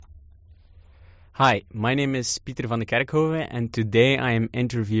Hi, my name is Pieter van de Kerkhoven, and today I am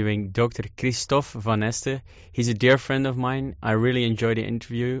interviewing Dr. Christophe Van Este. He's a dear friend of mine. I really enjoyed the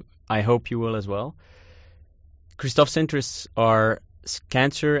interview. I hope you will as well. Christophe's interests are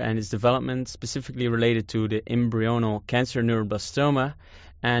cancer and its development, specifically related to the embryonal cancer neuroblastoma,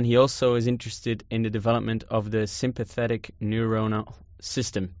 and he also is interested in the development of the sympathetic neuronal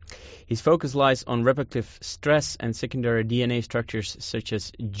system. His focus lies on replicative stress and secondary DNA structures such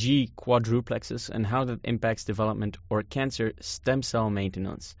as G quadruplexes and how that impacts development or cancer stem cell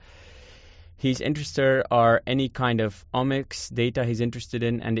maintenance. His interests are any kind of omics data he's interested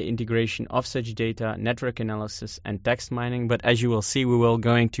in and the integration of such data, network analysis, and text mining. But as you will see, we will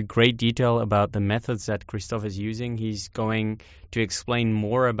go into great detail about the methods that Christophe is using. He's going to explain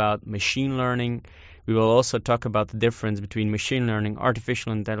more about machine learning. We will also talk about the difference between machine learning,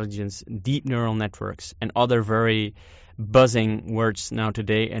 artificial intelligence, deep neural networks, and other very buzzing words now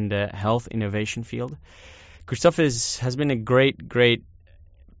today in the health innovation field. Christophe has been a great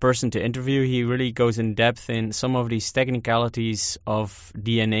person to interview. He really goes in depth in some of these technicalities of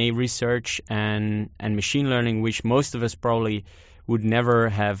DNA research and machine learning, which most of us probably would never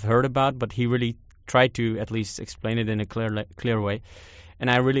have heard about, but he really tried to at least explain it in a clear way. And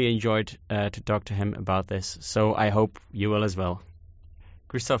I really enjoyed to talk to him about this, so I hope you will as well.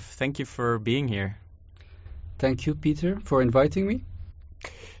 Christophe, thank you for being here. Thank you, Peter, for inviting me.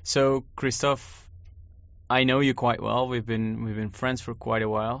 So, Christophe, I know you quite well. We've been friends for quite a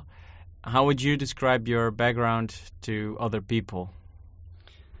while. How would you describe your background to other people?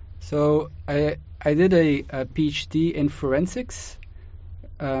 So I did a PhD in forensics,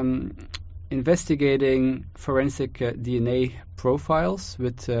 investigating forensic DNA profiles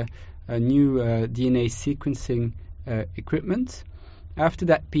with a new DNA sequencing equipment. After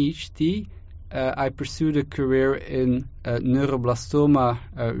that PhD, I pursued a career in neuroblastoma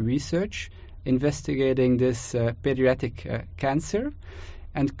research, investigating this pediatric cancer,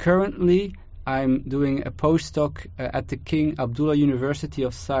 and currently I'm doing a postdoc at the King Abdullah University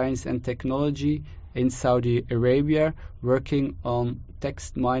of Science and Technology in Saudi Arabia, working on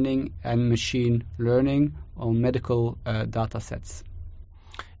text mining and machine learning on medical data sets.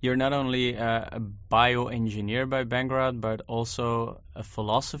 You're not only a bioengineer by background, but also a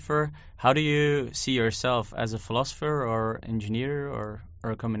philosopher. How do you see yourself, as a philosopher or engineer, or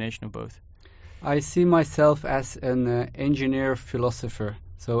a combination of both? I see myself as an engineer philosopher,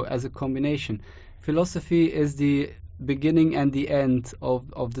 so as a combination. Philosophy is the beginning and the end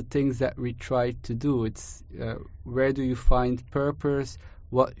of the things that we try to do. It's where do you find purpose?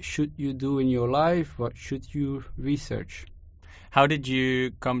 What should you do in your life? What should you research? How did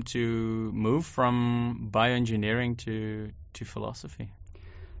you come to move from bioengineering to philosophy?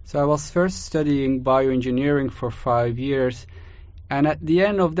 So I was first studying bioengineering for 5 years, and at the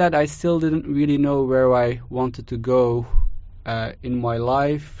end of that, I still didn't really know where I wanted to go in my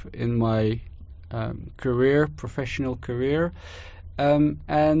life, in my career, professional career.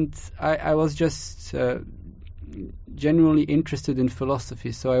 And I was just genuinely interested in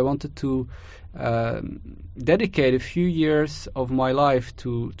philosophy, so I wanted to dedicate a few years of my life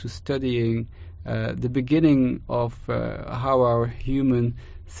to studying the beginning of how our human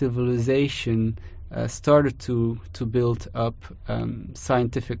civilization started to build up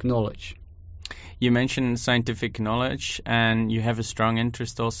scientific knowledge. You mentioned scientific knowledge, and you have a strong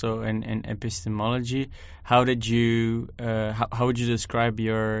interest also in epistemology. How did you how would you describe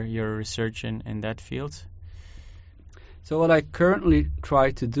your research in that field? So what I currently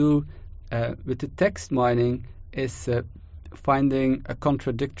try to do with the text mining is finding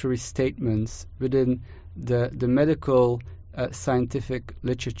contradictory statements within the medical scientific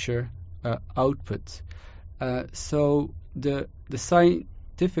literature output. So the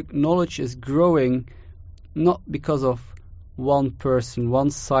scientific knowledge is growing not because of one person,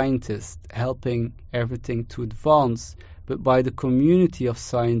 one scientist helping everything to advance, but by the community of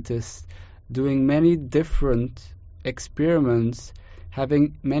scientists doing many different experiments,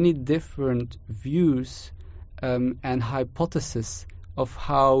 having many different views and hypotheses of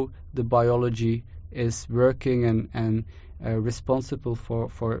how the biology is working and responsible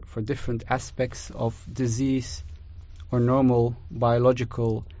for different aspects of disease or normal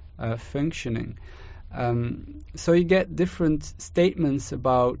biological functioning. So you get different statements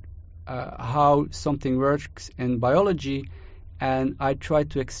about how something works in biology, and I try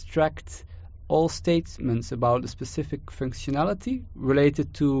to extract all statements about a specific functionality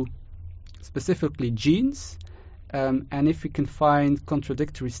related to specifically genes, and if we can find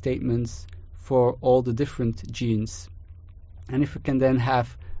contradictory statements for all the different genes, and if we can then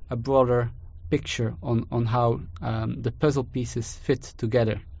have a broader picture on how the puzzle pieces fit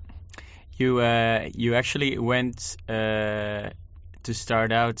together. You actually went to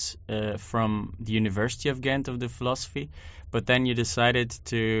start out from the University of Ghent of the philosophy, but then you decided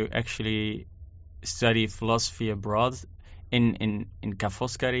to actually study philosophy abroad in Ca'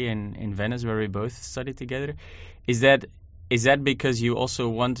 Foscari in Venice, where we both studied together. Is that because you also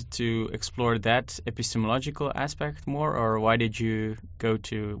wanted to explore that epistemological aspect more, or why did you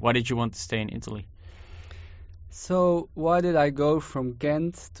want to stay in Italy? So why did I go from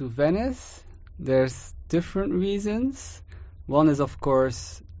Ghent to Venice? There's different reasons. One is, of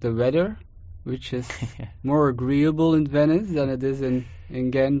course, the weather, which is more agreeable in Venice than it is in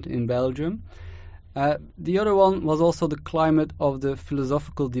Ghent in Belgium. The other one was also the climate of the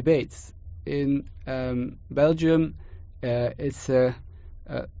philosophical debates. In Belgium, it's a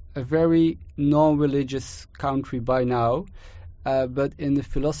very non-religious country by now, but in the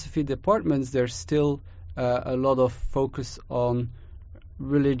philosophy departments, there's still a lot of focus on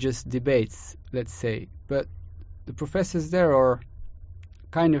religious debates, let's say. But the professors there are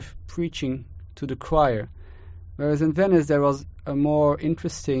kind of preaching to the choir. Whereas in Venice, there was a more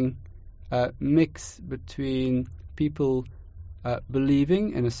interesting mix between people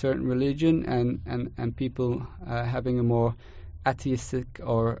believing in a certain religion and people having a more atheistic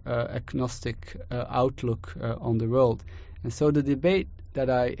or agnostic outlook on the world. And so the debate that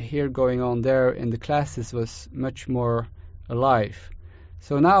I hear going on there in the classes was much more alive.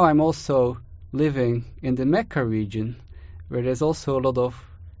 So now I'm also living in the Mecca region, where there's also a lot of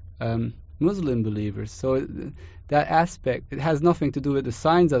Muslim believers. So that aspect, it has nothing to do with the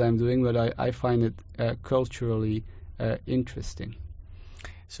science that I'm doing, but I find it culturally interesting.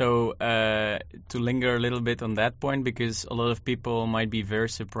 So to linger a little bit on that point, because a lot of people might be very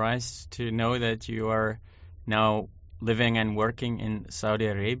surprised to know that you are now living and working in Saudi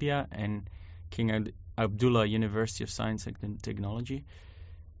Arabia and King Abdullah University of Science and Technology.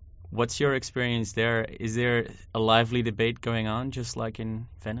 What's your experience there? Is there a lively debate going on, just like in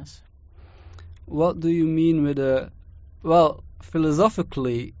Venice? What do you mean with a... Well,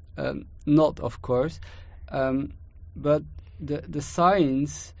 philosophically, not, of course. But the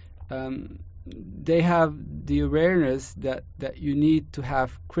science, they have the awareness that you need to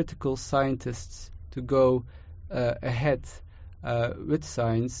have critical scientists to go ahead with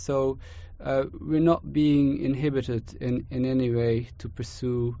science. So we're not being inhibited in any way to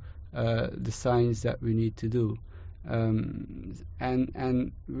pursue the science that we need to do. And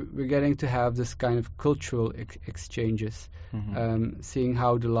we're getting to have this kind of cultural exchanges, seeing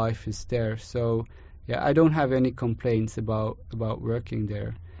how the life is there. So yeah, I don't have any complaints about working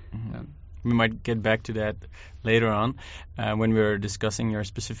there. We might get back to that later on when we're discussing your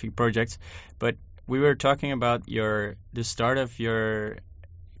specific projects. But we were talking about the start of your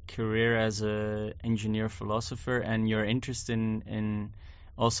career as an engineer philosopher and your interest in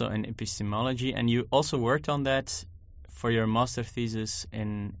also in epistemology, and you also worked on that for your master thesis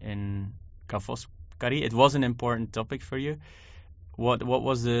in Ca' Foscari. It was an important topic for you. What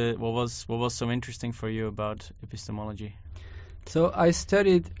was so interesting for you about epistemology? So I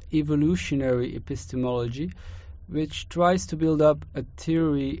studied evolutionary epistemology, which tries to build up a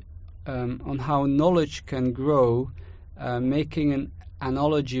theory on how knowledge can grow, making an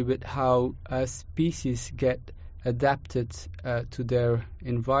analogy with how species get adapted to their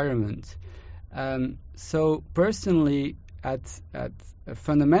environment. So personally, at a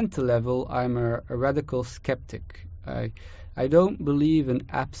fundamental level, I'm a radical skeptic. I don't believe in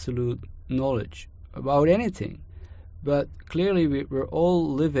absolute knowledge about anything, but clearly we're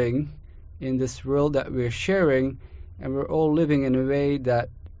all living in this world that we're sharing, and we're all living in a way that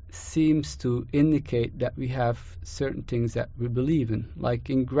seems to indicate that we have certain things that we believe in. Like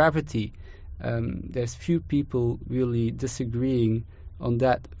in gravity, there's few people really disagreeing on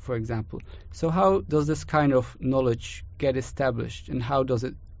that, for example. So how does this kind of knowledge get established, and how does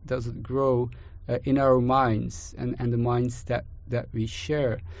it grow in our minds and the minds that we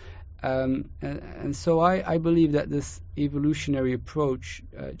share? And so I believe that this evolutionary approach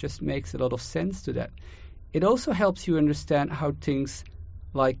just makes a lot of sense to that. It also helps you understand how things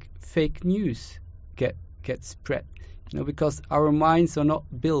like fake news get spread, because our minds are not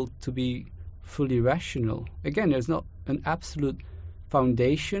built to be fully rational. Again, there's not an absolute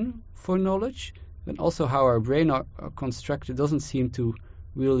foundation for knowledge, and also how our brain are constructed doesn't seem to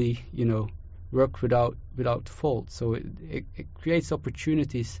really, work without fault. So it creates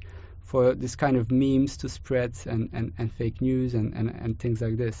opportunities for this kind of memes to spread and fake news and things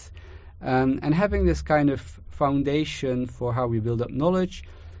like this. And having this kind of foundation for how we build up knowledge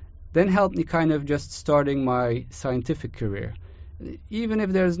then helped me kind of just starting my scientific career. Even if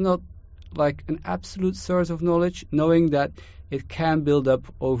there's not like an absolute source of knowledge, knowing that it can build up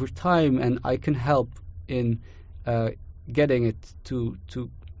over time, and I can help in getting it to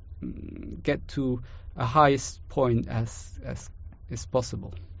get to a highest point as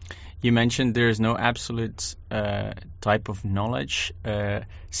possible. You mentioned there is no absolute type of knowledge.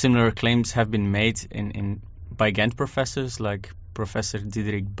 Similar claims have been made by Ghent professors like Professor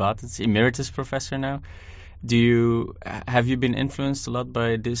Diederik Batens, emeritus professor now. Have you been influenced a lot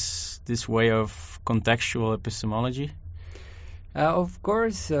by this way of contextual epistemology? Of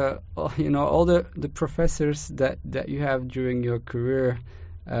course, all the professors that you have during your career,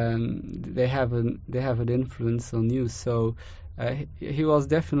 they have an influence on you. So he was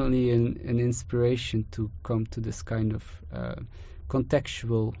definitely an inspiration to come to this kind of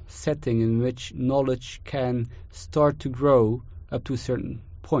contextual setting in which knowledge can start to grow up to a certain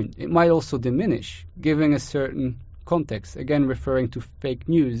point. It might also diminish, giving a certain context. Again, referring to fake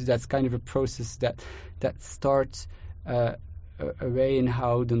news, that's kind of a process that starts a way in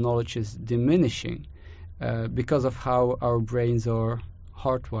how the knowledge is diminishing because of how our brains are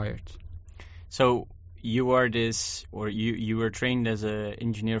hardwired. So you were trained as an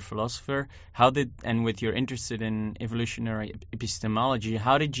engineer philosopher. And with your interest in evolutionary epistemology,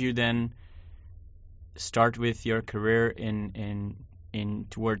 how did you then start with your career in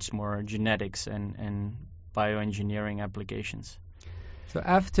towards more genetics and bioengineering applications? So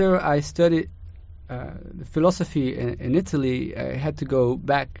after I studied philosophy in Italy, I had to go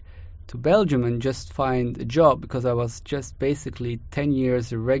back to Belgium and just find a job because I was just basically 10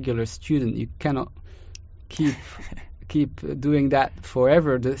 years a regular student. You cannot keep doing that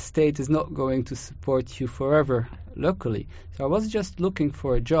forever. The state is not going to support you forever locally. So I was just looking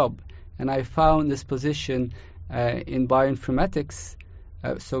for a job, and I found this position in bioinformatics,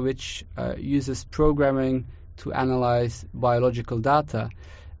 which uses programming to analyze biological data.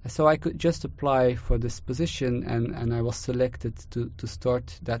 So I could just apply for this position, and I was selected to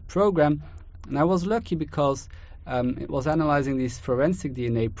start that program. And I was lucky because it was analyzing these forensic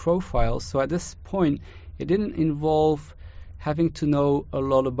DNA profiles. So at this point, it didn't involve having to know a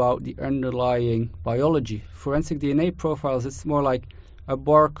lot about the underlying biology. Forensic DNA profiles, it's more like a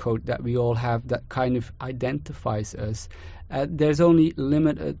barcode that we all have that kind of identifies us. There's only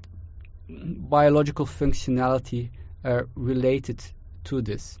limited biological functionality related to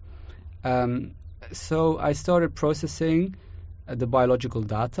this. So I started processing the biological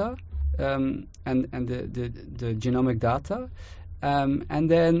data and the genomic data. And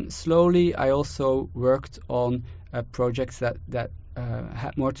then slowly I also worked on projects that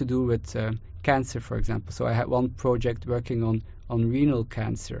had more to do with cancer, for example. So I had one project working on renal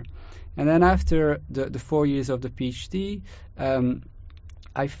cancer. And then after the 4 years of the PhD,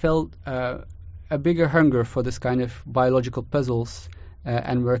 I felt a bigger hunger for this kind of biological puzzles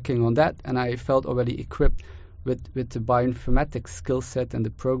and working on that. And I felt already equipped with the bioinformatics skill set and the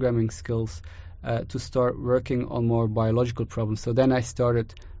programming skills to start working on more biological problems. So then I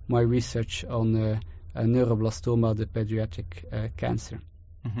started my research on neuroblastoma, the pediatric cancer.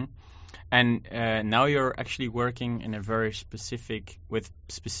 Mm-hmm. And now you're actually working in a very specific, with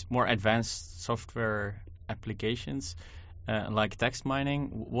more advanced software applications, like text mining.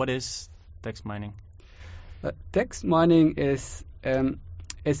 What is text mining? Text mining is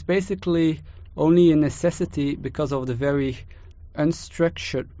basically only a necessity because of the very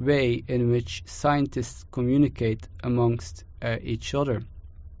unstructured way in which scientists communicate amongst each other.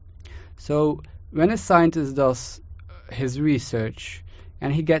 So when a scientist does his research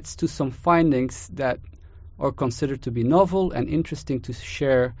and he gets to some findings that are considered to be novel and interesting to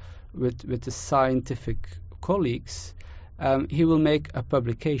share with the scientific colleagues, he will make a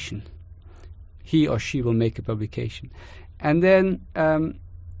publication. He or she will make a publication. And then,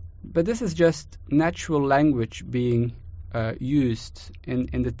 but this is just natural language being used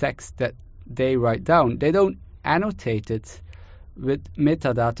in the text that they write down. They don't annotate it with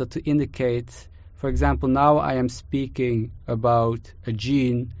metadata to indicate, for example, now I am speaking about a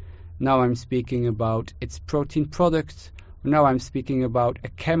gene, now I'm speaking about its protein product, now I'm speaking about a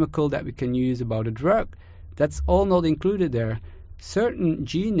chemical that we can use about a drug. That's all not included there. Certain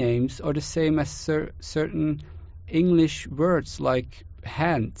gene names are the same as certain English words like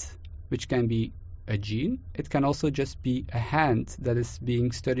hand, which can be a gene. It can also just be a hand that is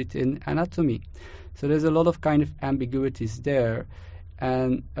being studied in anatomy. So there's a lot of kind of ambiguities there,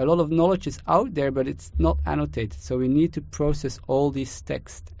 and a lot of knowledge is out there, but it's not annotated. So we need to process all these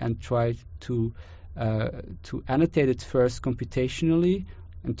texts and try to annotate it first computationally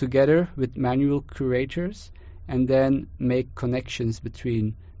and together with manual curators, and then make connections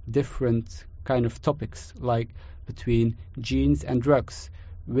between different kind of topics, like between genes and drugs,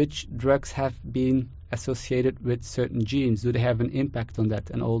 which drugs have been associated with certain genes. Do they have an impact on that,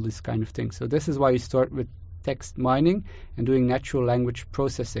 and all these kind of things. So this is why you start with text mining and doing natural language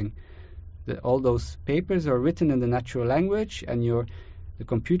processing. All those papers are written in the natural language, and the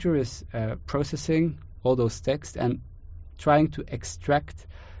computer is processing all those texts and trying to extract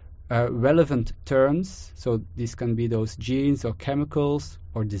relevant terms. So these can be those genes or chemicals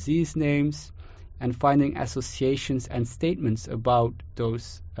or disease names, and finding associations and statements about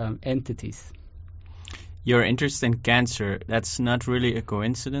those entities. Your interest in cancer, that's not really a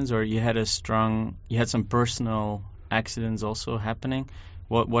coincidence, or you had some personal accidents also happening.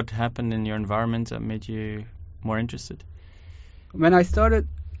 What happened in your environment that made you more interested? When I started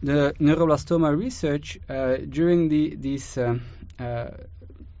the neuroblastoma research, during these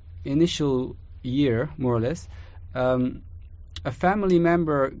initial year, more or less, a family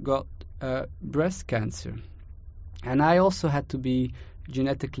member got breast cancer, and I also had to be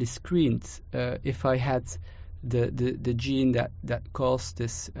genetically screened if I had the gene that caused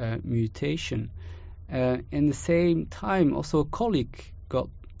this mutation. In the same time, also a colleague got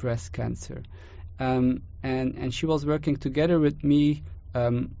breast cancer, and she was working together with me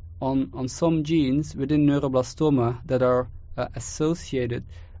on some genes within neuroblastoma that are associated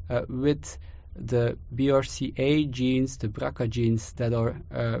with the BRCA genes, the BRCA genes that are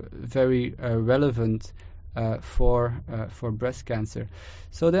very relevant for breast cancer.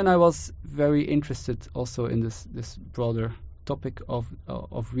 So then I was very interested also in this broader topic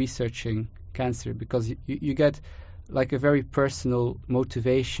of researching cancer, because you get like a very personal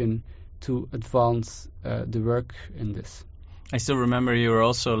motivation to advance the work in this. I still remember you were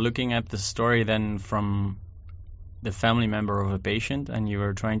also looking at the story then from the family member of a patient, and you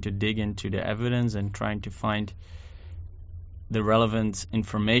were trying to dig into the evidence and trying to find the relevant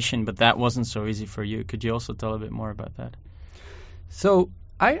information, but that wasn't so easy for you. Could you also tell a bit more about that? So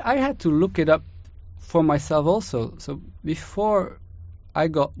I had to look it up for myself also. So before I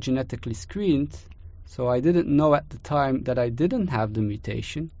got genetically screened, so I didn't know at the time that I didn't have the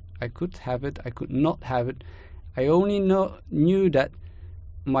mutation. I could have it, I could not have it. I only knew that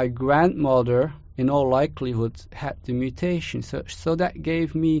my grandmother, in all likelihood, had the mutation. So that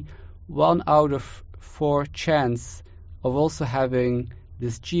gave me 1 out of 4 chance of also having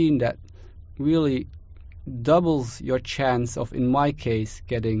this gene that really doubles your chance of, in my case,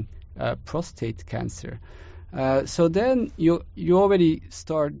 getting prostate cancer. So then you already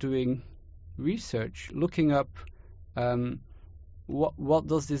start doing research, looking up what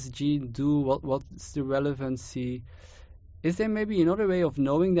does this gene do, what's the relevancy. Is there maybe another way of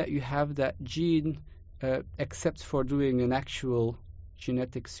knowing that you have that gene except for doing an actual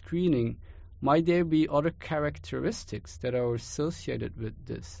genetic screening? Might there be other characteristics that are associated with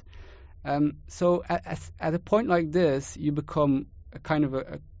this? So at a point like this, you become a kind of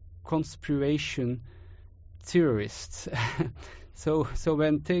a conspiration theorist. So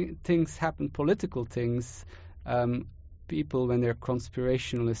when things happen, political things, people, when they're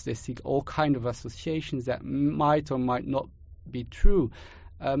conspirationalists, they seek all kind of associations that might or might not be true.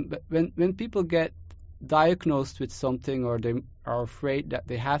 But when people get diagnosed with something, or they are afraid that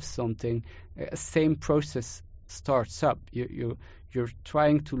they have something, a same process starts up. You're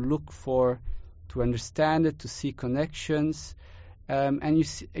trying to look to understand it, to see connections, and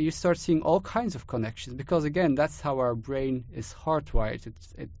you start seeing all kinds of connections, because again, that's how our brain is hardwired.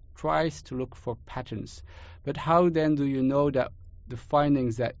 It tries to look for patterns. But how then do you know that the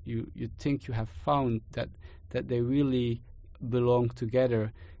findings that you think you have found, that they really belong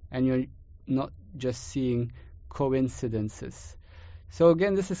together, and you're not just seeing coincidences? So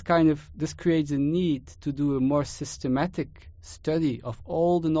again, this creates a need to do a more systematic study of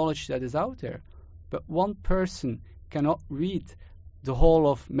all the knowledge that is out there. But one person cannot read the whole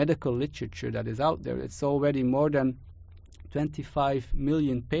of medical literature that is out there. It's already more than 25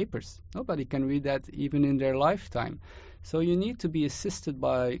 million papers. Nobody can read that even in their lifetime. So you need to be assisted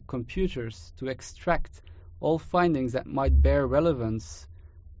by computers to extract all findings that might bear relevance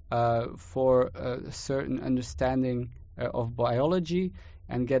for a certain understanding of biology,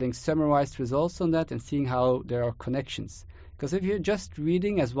 and getting summarized results on that and seeing how there are connections. Because if you're just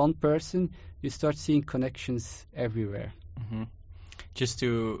reading as one person, you start seeing connections everywhere. Mm-hmm. Just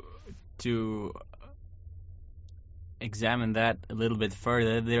to examine that a little bit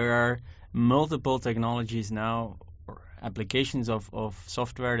further, there are multiple technologies now, or applications of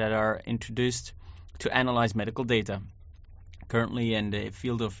software that are introduced to analyze medical data. Currently in the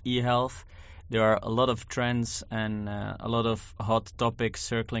field of e-health, there are a lot of trends and a lot of hot topics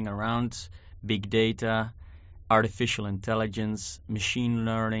circling around: big data, artificial intelligence, machine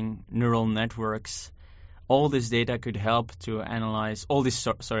learning, neural networks. all this data could help to analyze all these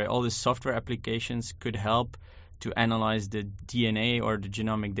software applications could help to analyze the DNA or the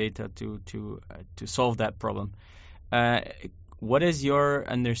genomic data to solve that problem. What is your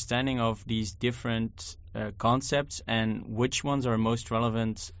understanding of these different concepts, and which ones are most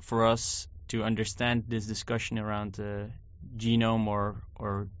relevant for us to understand this discussion around genome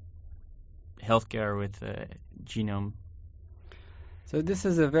or healthcare with genome? So this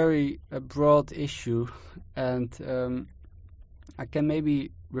is a very broad issue, and I can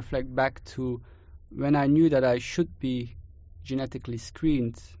maybe reflect back to when I knew that I should be genetically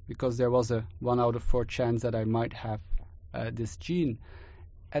screened because there was a 1 out of 4 chance that I might have this gene.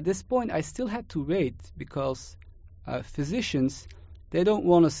 At this point, I still had to wait because physicians, they don't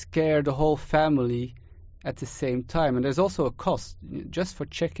want to scare the whole family at the same time. And there's also a cost just for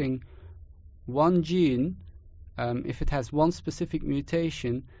checking one gene. If it has one specific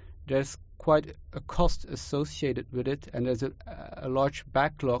mutation, there's quite a cost associated with it, and there's a large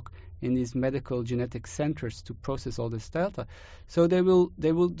backlog in these medical genetic centers to process all this data. So they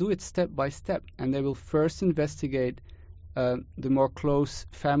will do it step by step, and they will first investigate the more close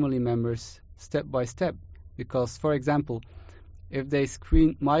family members step by step. Because, for example, if they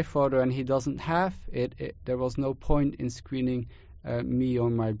screen my father and he doesn't have it, there was no point in screening me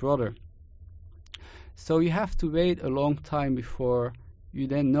or my brother. So you have to wait a long time before you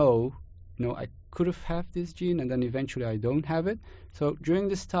then know, I could have had this gene and then eventually I don't have it. So during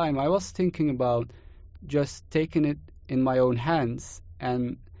this time, I was thinking about just taking it in my own hands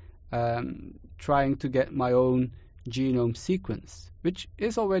and trying to get my own genome sequence, which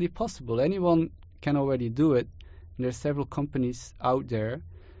is already possible. Anyone can already do it. There's several companies out there.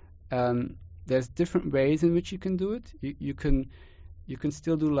 There's different ways in which you can do it. You can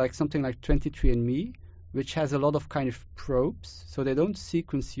still do like something like 23andMe, which has a lot of kind of probes. So they don't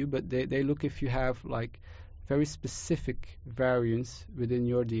sequence you, but they look if you have like very specific variants within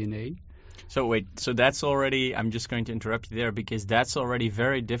your DNA. So wait, so that's already, I'm just going to interrupt you there, because that's already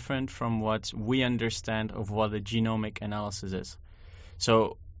very different from what we understand of what a genomic analysis is.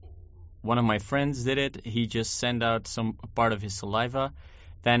 So one of my friends did it. He just sent out some part of his saliva.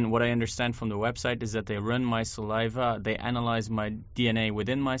 Then what I understand from the website is that they run my saliva, they analyze my DNA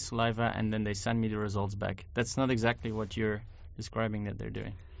within my saliva, and then they send me the results back. That's not exactly what you're describing that they're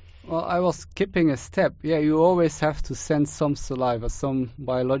doing. Well, I was skipping a step. Yeah, you always have to send some saliva, some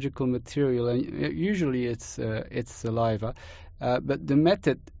biological material, and usually it's saliva. But the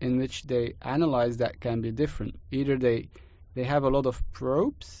method in which they analyze that can be different. Either they have a lot of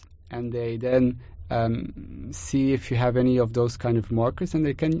probes, and they then see if you have any of those kind of markers, and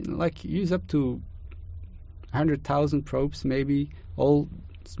they can like use up to 100,000 probes, maybe all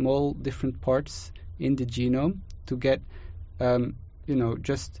small different parts in the genome to get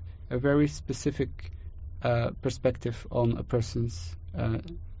just a very specific perspective on a person's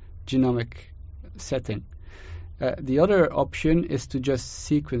genomic setting. The other option is to just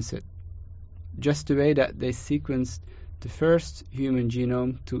sequence it, just the way that they sequenced the first human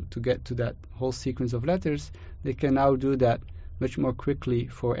genome to get to that whole sequence of letters. They can now do that much more quickly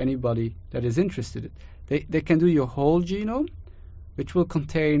for anybody that is interested. They can do your whole genome, which will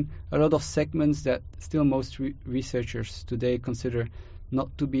contain a lot of segments that still most researchers today consider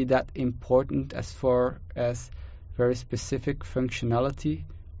not to be that important as far as very specific functionality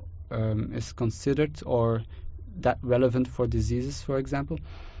is considered, or that relevant for diseases, for example.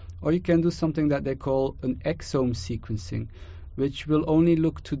 Or you can do something that they call an exome sequencing, which will only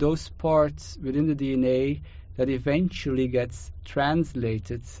look to those parts within the DNA that eventually gets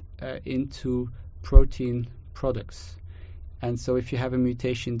translated into protein products. And so if you have a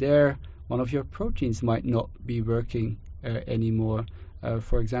mutation there, one of your proteins might not be working anymore.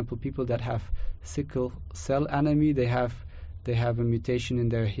 For example, people that have sickle cell anemia, they have a mutation in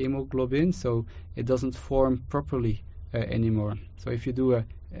their hemoglobin, so it doesn't form properly anymore. So if you do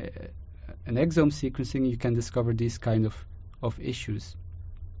an exome sequencing, you can discover these kind of issues.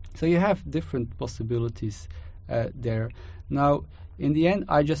 So you have different possibilities there. Now, in the end,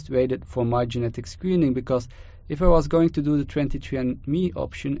 I just waited for my genetic screening, because if I was going to do the 23andMe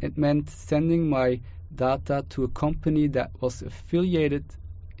option, it meant sending my data to a company that was affiliated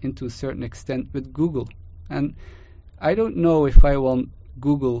into a certain extent with Google. And I don't know if I want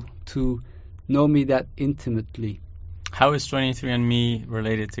Google to know me that intimately. How is 23andMe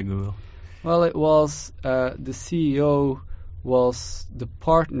related to Google? Well, it was the CEO was the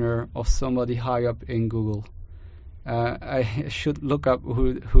partner of somebody high up in Google. I should look up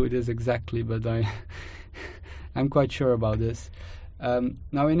who it is exactly, but I'm quite sure about this.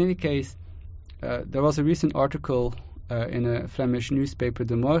 Now, in any case, there was a recent article in a Flemish newspaper,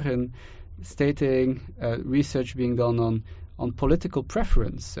 De Morgen, stating research being done on political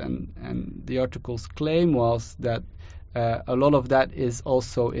preference, and the article's claim was that a lot of that is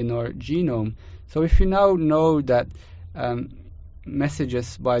also in our genome. So if you now know that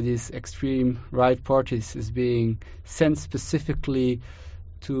messages by these extreme right parties is being sent specifically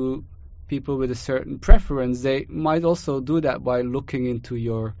to people with a certain preference, they might also do that by looking into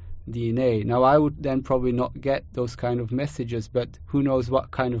your DNA. Now, I would then probably not get those kind of messages, but who knows what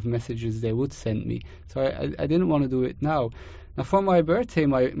kind of messages they would send me. So I didn't want to do it now. Now, for my birthday,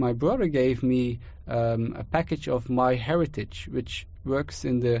 my brother gave me a package of MyHeritage, which works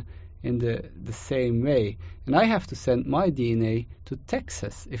in the same way. And I have to send my DNA to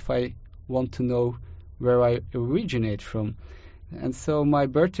Texas if I want to know where I originate from. And so my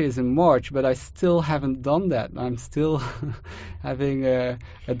birthday is in March, but I still haven't done that. I'm still having a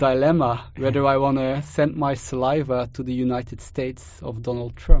dilemma whether I want to send my saliva to the United States of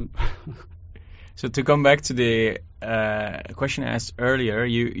Donald Trump. So to come back to the question I asked earlier,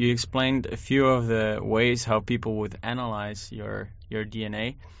 you explained a few of the ways how people would analyze your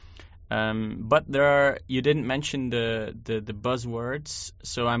DNA. But you didn't mention the buzzwords.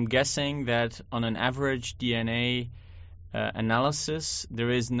 So I'm guessing that on an average DNA analysis, there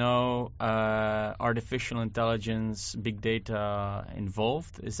is no artificial intelligence, big data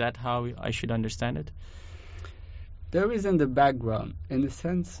involved. Is that how I should understand it? There is in the background, in the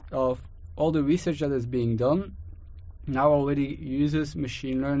sense of all the research that is being done now already uses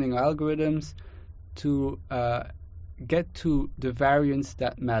machine learning algorithms to get to the variants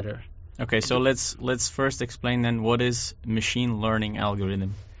that matter. Okay, so let's first explain then what is machine learning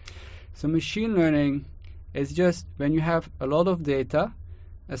algorithm. So machine learning is just when you have a lot of data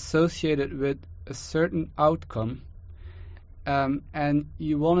associated with a certain outcome, and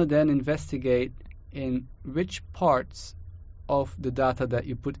you want to then investigate in which parts of the data that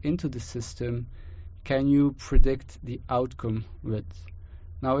you put into the system can you predict the outcome with.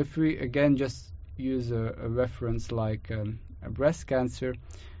 Now, if we again just use a reference like a breast cancer,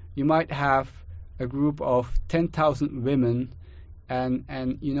 you might have a group of 10,000 women, and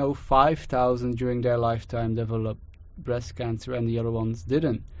 5,000 during their lifetime developed breast cancer and the other ones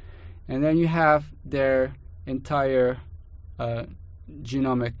didn't. And then you have their entire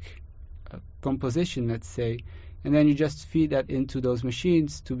genomic composition, let's say, and then you just feed that into those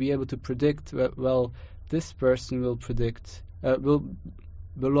machines to be able to predict, well, this person will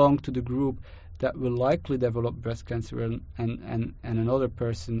belong to the group that will likely develop breast cancer, and another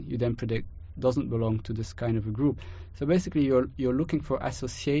person you then predict doesn't belong to this kind of a group. So basically you're looking for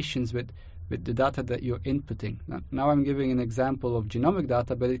associations with the data that you're inputting. Now I'm giving an example of genomic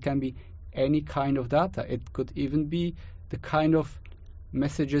data, but it can be any kind of data. It could even be the kind of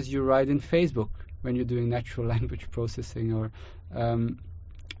messages you write in Facebook when you're doing natural language processing, or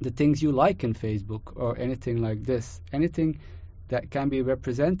the things you like in Facebook, or anything like this. Anything that can be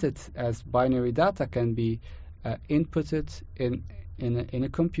represented as binary data can be inputted in a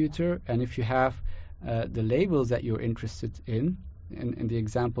computer, and if you have the labels that you're interested in the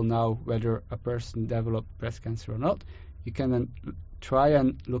example now, whether a person developed breast cancer or not, you can then try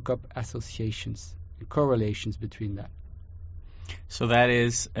and look up associations and correlations between that. So that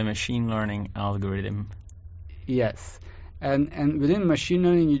is a machine learning algorithm. Yes, and within machine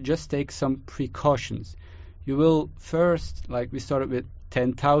learning you just take some precautions. You will first, like we started with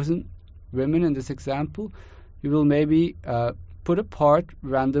 10,000 women in this example, you will maybe put apart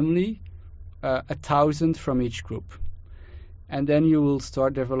randomly 1,000 from each group. And then you will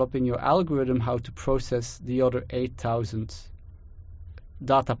start developing your algorithm how to process the other 8,000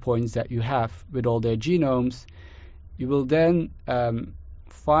 data points that you have with all their genomes. You will then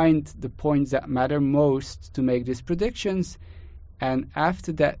find the points that matter most to make these predictions, and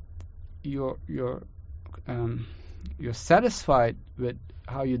after that you're satisfied with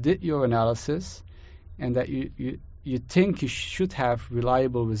how you did your analysis, and that you think you should have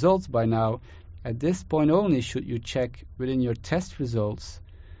reliable results by now. At this point only should you check within your test results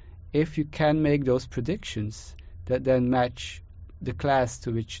if you can make those predictions that then match the class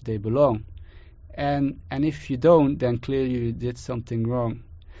to which they belong. And if you don't, then clearly you did something wrong.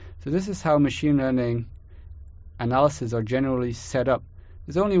 So this is how machine learning analysis are generally set up.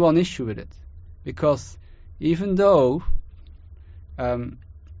 There's only one issue with it, because even though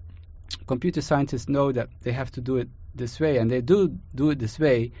computer scientists know that they have to do it this way, and they do it this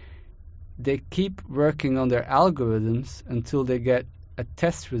way, they keep working on their algorithms until they get a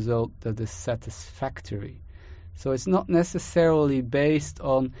test result that is satisfactory. So it's not necessarily based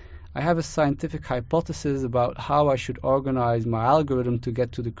on, I have a scientific hypothesis about how I should organize my algorithm to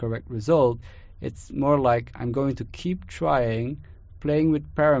get to the correct result. It's more like I'm going to keep trying playing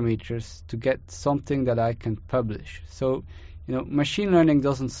with parameters to get something that I can publish. So, machine learning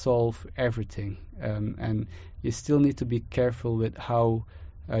doesn't solve everything, and you still need to be careful with how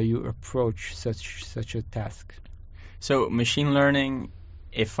you approach such a task. So machine learning,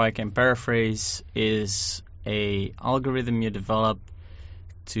 if I can paraphrase, is a algorithm you develop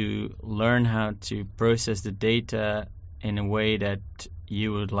to learn how to process the data in a way that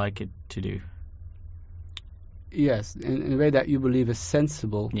you would like it to do. Yes, in a way that you believe is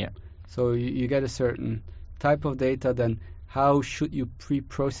sensible. Yeah. So you get a certain type of data, then how should you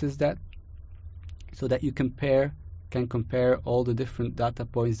pre-process that so that you can compare all the different data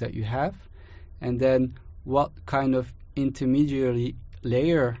points that you have, and then what kind of intermediary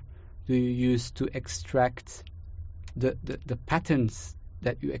layer do you use to extract the patterns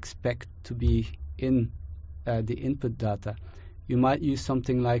that you expect to be in the input data. You might use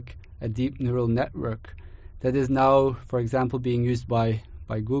something like a deep neural network that is now, for example, being used by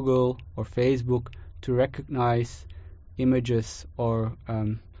Google or Facebook to recognize images or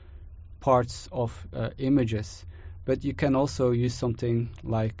parts of images. But you can also use something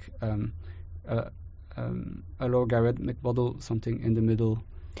like a logarithmic model, something in the middle.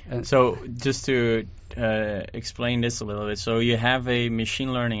 So just to explain this a little bit, so you have a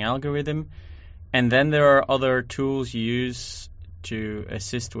machine learning algorithm, and then there are other tools you use to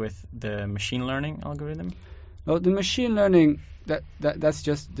assist with the machine learning algorithm? Well, the machine learning, that's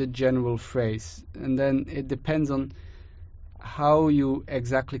just the general phrase, and then it depends on how you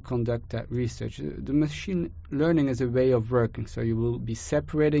exactly conduct that research. The machine learning is a way of working, so you will be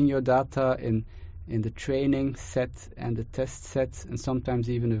separating your data in the training set and the test set, and sometimes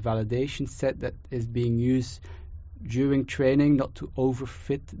even a validation set that is being used during training, not to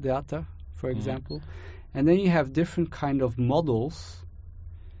overfit data, for example. And then you have different kind of models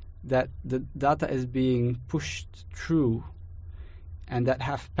that the data is being pushed through and that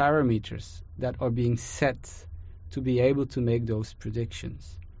have parameters that are being set to be able to make those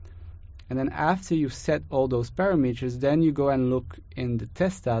predictions. And then after you've set all those parameters, then you go and look in the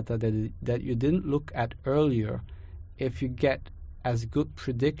test data that you didn't look at earlier if you get as good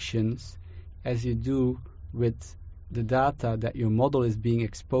predictions as you do with the data that your model is being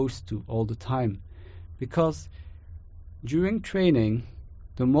exposed to all the time. Because during training,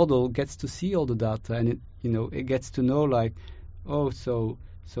 the model gets to see all the data, and it gets to know, like, oh, so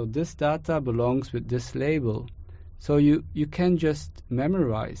this data belongs with this label. So you can just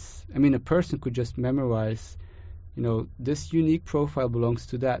memorize. I mean, a person could just memorize, this unique profile belongs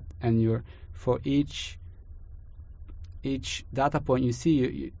to that, and for each data point you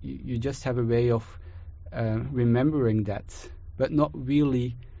see, you just have a way of remembering that, but not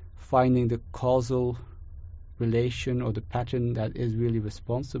really finding the causal relation or the pattern that is really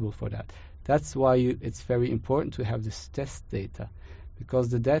responsible for that. That's why it's very important to have this test data, because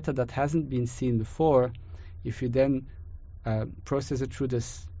the data that hasn't been seen before, if you then process it through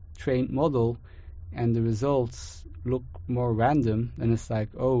this trained model and the results look more random, then it's like,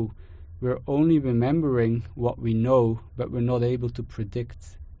 oh, we're only remembering what we know, but we're not able to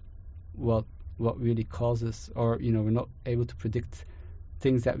predict what really causes, or we're not able to predict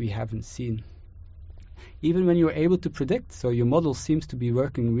things that we haven't seen. Even when you're able to predict, so your model seems to be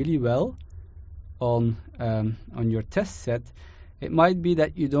working really well on your test set, it might be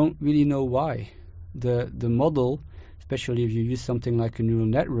that you don't really know why. The model, especially if you use something like a neural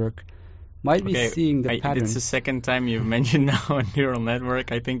network, might be seeing the pattern. It's the second time you've mentioned now a neural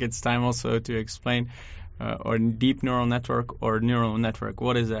network. I think it's time also to explain or deep neural network or neural network.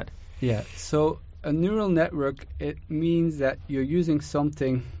 What is that? Yeah, so a neural network, it means that you're using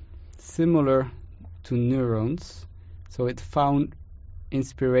something similar to neurons. So it found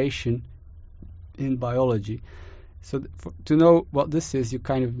inspiration in biology. So to know what this is, you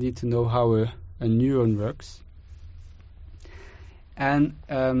kind of need to know how a neuron works. And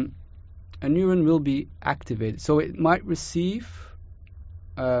a neuron will be activated. So it might receive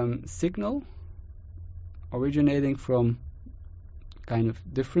signal originating from kind of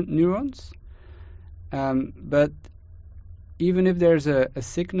different neurons. But even if there's a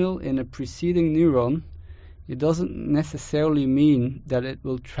signal in a preceding neuron, it doesn't necessarily mean that it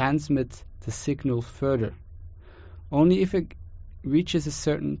will transmit the signal further. Only if it reaches a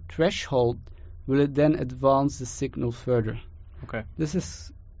certain threshold will it then advance the signal further. Okay. This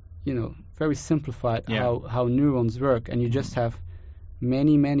is, very simplified how neurons work, and you just have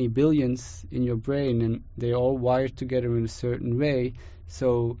many billions in your brain, and they're all wired together in a certain way.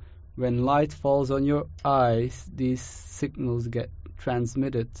 So when light falls on your eyes, these signals get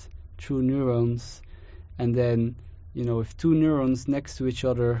transmitted through neurons, and then, if two neurons next to each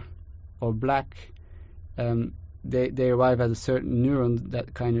other are black, they arrive at a certain neuron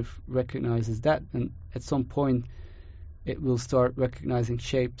that kind of recognizes that, and at some point it will start recognizing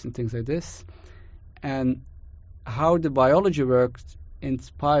shapes and things like this. And how the biology works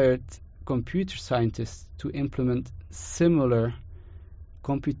inspired computer scientists to implement similar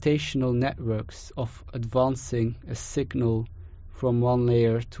computational networks of advancing a signal from one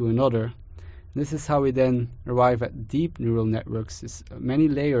layer to another. This is how we then arrive at deep neural networks. It's many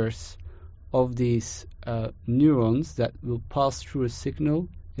layers of these neurons that will pass through a signal.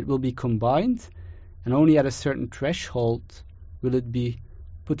 It will be combined, and only at a certain threshold will it be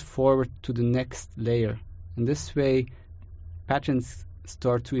put forward to the next layer. And this way, patterns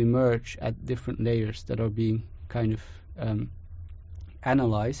start to emerge at different layers that are being kind of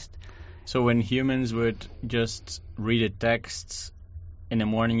analyzed. So when humans would just read a text, in the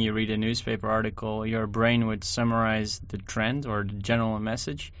morning you read a newspaper article, your brain would summarize the trend or the general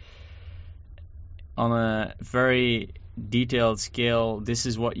message. On a very detailed scale, this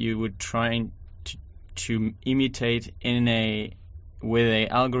is what you would try to imitate with a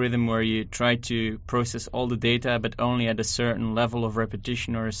algorithm where you try to process all the data, but only at a certain level of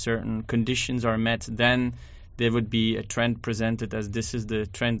repetition or certain conditions are met. Then there would be a trend presented as this is the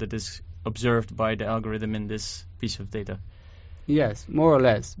trend that is observed by the algorithm in this piece of data. Yes, more or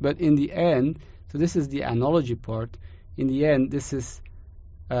less. But in the end, so this is the analogy part. In the end, this is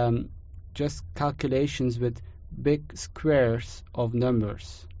just calculations with big squares of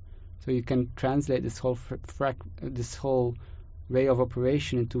numbers. So you can translate this whole way of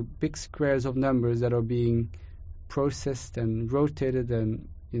operation into big squares of numbers that are being processed and rotated and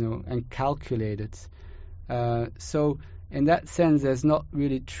and calculated. So in that sense, there's not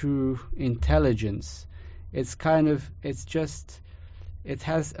really true intelligence. It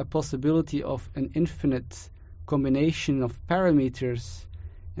has a possibility of an infinite combination of parameters,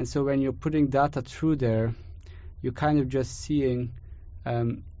 and so when you're putting data through there, you're kind of just seeing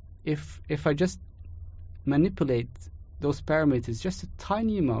if I just manipulate those parameters just a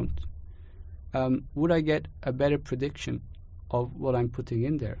tiny amount, would I get a better prediction of what I'm putting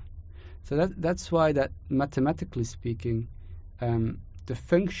in there? So that's why that mathematically speaking, the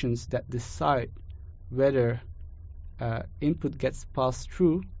functions that decide whether input gets passed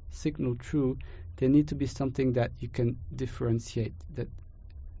through, signal through, they need to be something that you can differentiate.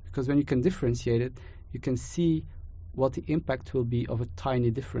 Because when you can differentiate it, you can see what the impact will be of a tiny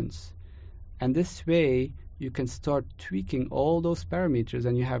difference. And this way, you can start tweaking all those parameters,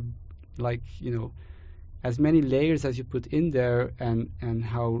 and you have as many layers as you put in there and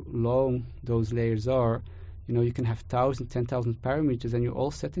how long those layers are. You can have 1,000, 10,000 parameters, and you're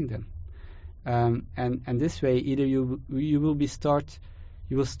all setting them. And this way, either you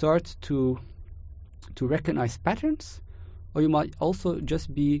will start to recognize patterns, or you might also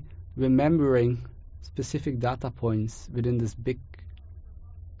just be remembering specific data points within this big,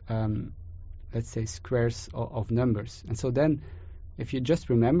 let's say, squares of numbers. And so then, if you're just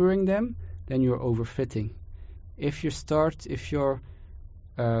remembering them, then you're overfitting. If your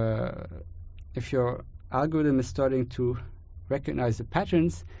algorithm is starting to recognize the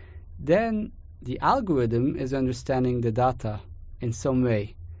patterns, then the algorithm is understanding the data in some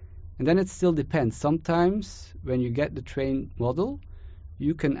way. And then it still depends. Sometimes when you get the trained model,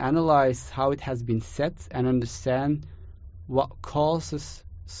 you can analyze how it has been set and understand what causes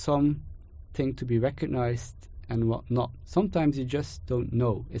something to be recognized and what not. Sometimes you just don't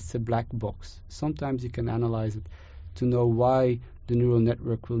know. It's a black box. Sometimes you can analyze it to know why the neural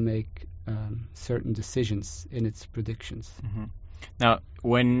network will make certain decisions in its predictions. Mm-hmm. Now,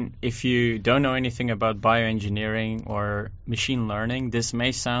 if you don't know anything about bioengineering or machine learning, this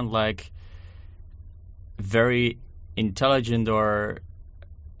may sound like very intelligent or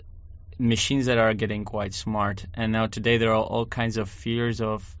machines that are getting quite smart. And now today there are all kinds of fears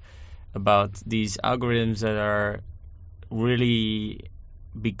about these algorithms that are really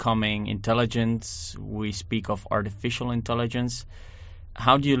becoming intelligent. We speak of artificial intelligence.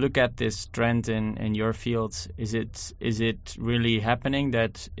 How do you look at this trend in your fields? Is it really happening? Are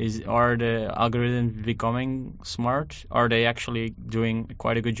the algorithms becoming smart? Are they actually doing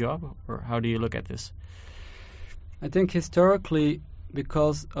quite a good job? Or how do you look at this? I think historically,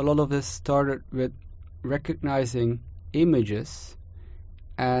 because a lot of this started with recognizing images,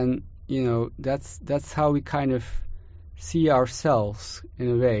 and that's how we kind of see ourselves in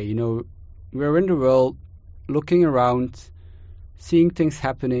a way. We're in the world, looking around, seeing things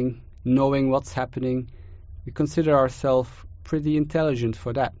happening, knowing what's happening. We consider ourselves pretty intelligent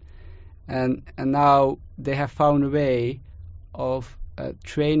for that. And now they have found a way of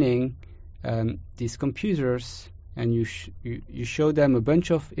training these computers, and you show them a bunch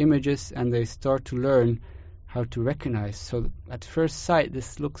of images, and they start to learn how to recognize. So at first sight,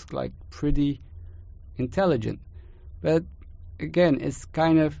 this looks like pretty intelligent. But again, it's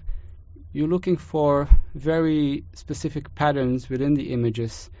kind of, you're looking for very specific patterns within the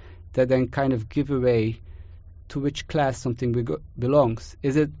images that then kind of give away to which class something belongs.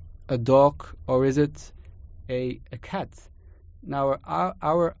 Is it a dog or is it a cat? Now,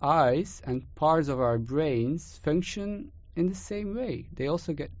 our eyes and parts of our brains function in the same way. They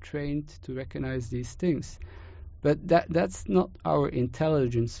also get trained to recognize these things. But that's not our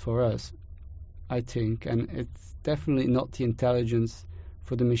intelligence for us, I think, and it's definitely not the intelligence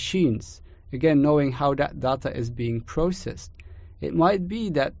for the machines. Again, knowing how that data is being processed, it might be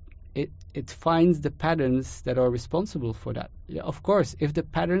that it finds the patterns that are responsible for that. Yeah, of course, if the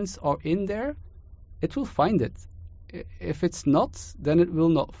patterns are in there, it will find it. If it's not, then it will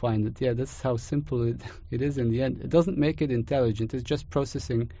not find it. Yeah, that's how simple it is in the end. It doesn't make it intelligent. It's just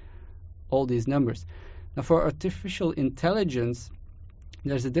processing all these numbers. Now, for artificial intelligence,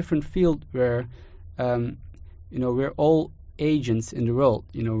 there's a different field where, we're all agents in the world.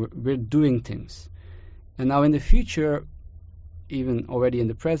 We're doing things. And now in the future, even already in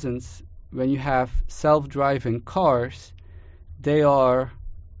the present, when you have self-driving cars, they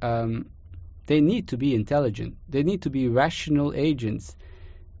need to be intelligent. They need to be rational agents.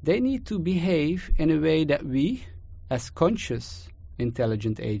 They need to behave in a way that we, as conscious,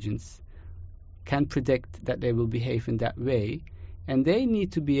 intelligent agents, can predict that they will behave in that way. And they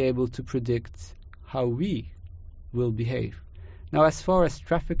need to be able to predict how we will behave. Now, as far as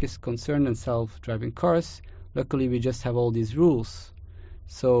traffic is concerned and self-driving cars, luckily we just have all these rules.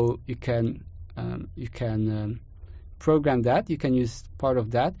 So you can program that. You can use part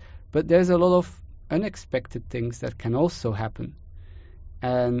of that. But there's a lot of unexpected things that can also happen.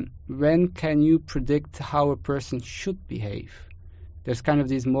 And when can you predict how a person should behave? There's kind of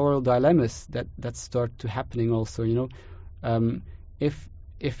these moral dilemmas that start to happening also, If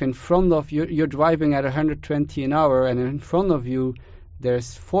in front of you, you're driving at 120 an hour and in front of you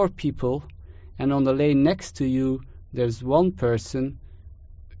there's 4 people and on the lane next to you there's 1 person,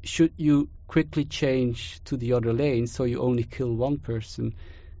 should you quickly change to the other lane so you only kill 1 person?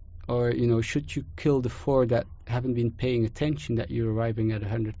 Or, should you kill the 4 that haven't been paying attention that you're arriving at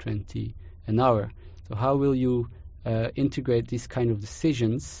 120 an hour? So how will you integrate these kind of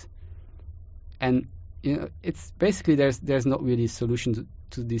decisions? And, it's basically there's not really a solution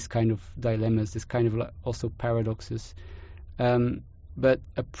to these kind of dilemmas, this kind of also paradoxes. But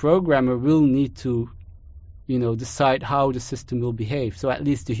a programmer will need to, decide how the system will behave. So at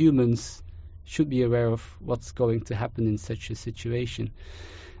least the humans should be aware of what's going to happen in such a situation.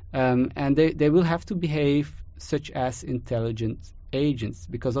 And they will have to behave such as intelligent agents,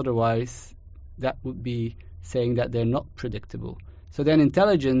 because otherwise that would be saying that they're not predictable. So then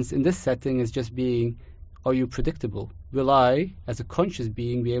intelligence in this setting is just being, are you predictable? Will I, as a conscious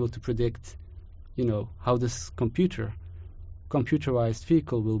being, be able to predict, how this computerized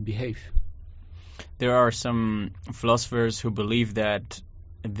vehicle will behave? There are some philosophers who believe that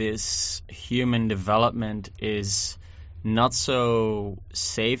this human development is not so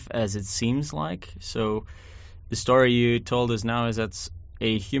safe as it seems like. So the story you told us now is that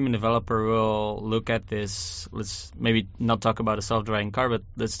a human developer will look at this. Let's maybe not talk about a self-driving car, but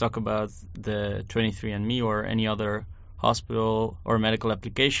let's talk about the 23andMe or any other hospital or medical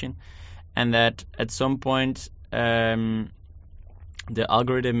application, and that at some point the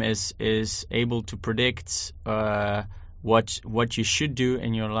algorithm is able to predict what you should do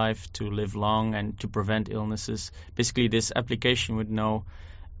in your life to live long and to prevent illnesses. Basically, this application would know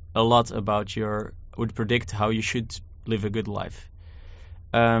a lot about would predict how you should live a good life.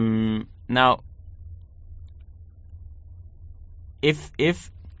 Now,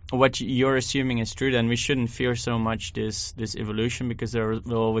 if what you're assuming is true, then we shouldn't fear so much this evolution, because there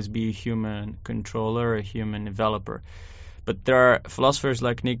will always be a human controller, a human developer. But there are philosophers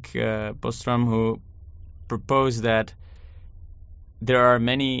like Nick Bostrom who propose that there are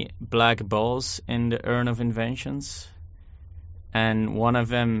many black balls in the urn of inventions, and one of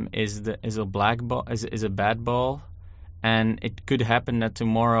them is a black ball, is a bad ball, and it could happen that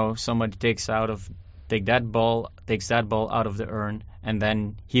tomorrow somebody takes that ball out of the urn, and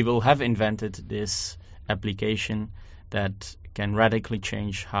then he will have invented this application that can radically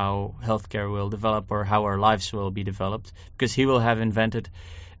change how healthcare will develop or how our lives will be developed, because he will have invented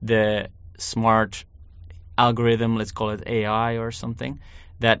the smart algorithm, let's call it AI or something,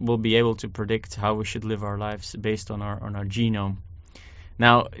 that will be able to predict how we should live our lives based on our genome.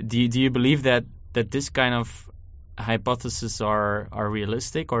 Now, do you believe that this kind of hypotheses are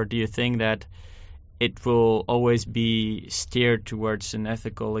realistic, or do you think that it will always be steered towards an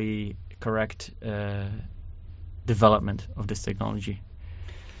ethically correct development of this technology?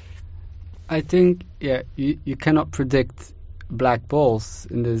 I think, you cannot predict black balls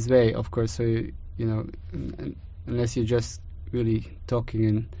in this way, of course. So, unless you're just really talking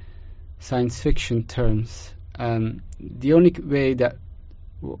in science fiction terms. The only way that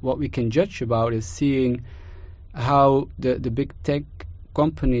what we can judge about is seeing how the big tech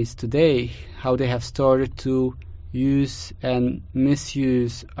companies today, how they have started to use and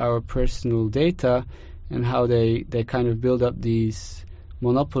misuse our personal data, and how they kind of build up these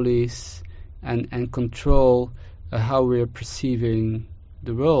monopolies and control how we're perceiving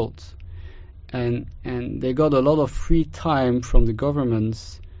the world. And they got a lot of free time from the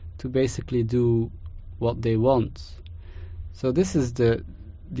governments to basically do what they want. So this is the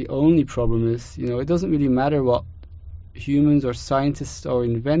only problem is, it doesn't really matter what humans or scientists are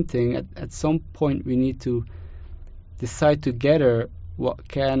inventing. At some point we need to decide together what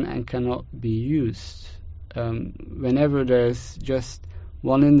can and cannot be used. Whenever there's just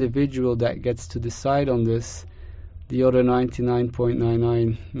one individual that gets to decide on this, the other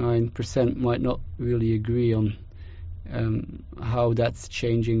 99.999% might not really agree on how that's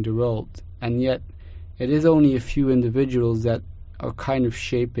changing the world. And yet it is only a few individuals that are kind of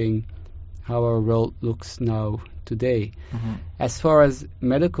shaping how our world looks now today. Mm-hmm. As far as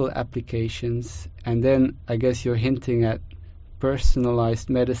medical applications, and then I guess you're hinting at personalized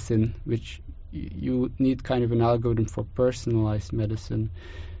medicine, which you need kind of an algorithm for personalized medicine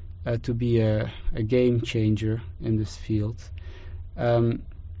to be a game changer in this field.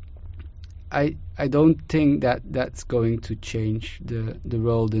 I don't think that that's going to change the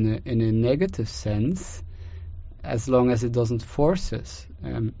world in a negative sense, as long as it doesn't force us.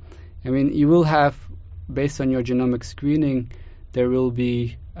 You will have, based on your genomic screening, there will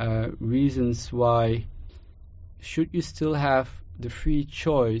be reasons why should you still have the free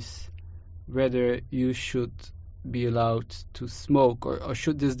choice whether you should be allowed to smoke, or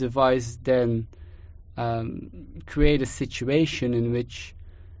should this device then create a situation in which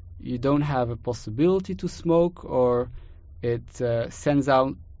you don't have a possibility to smoke, or it sends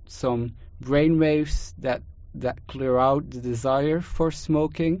out some brainwaves that clear out the desire for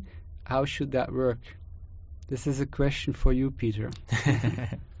smoking. How should that work? This is a question for you, Peter.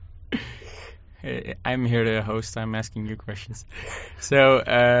 I'm here to host. I'm asking you questions. So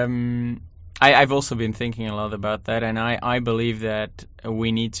I've also been thinking a lot about that, and I believe that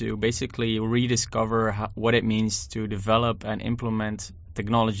we need to basically rediscover what it means to develop and implement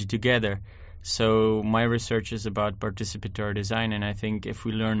technology together. So my research is about participatory design, and I think if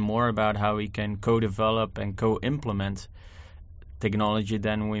we learn more about how we can co-develop and co-implement technology,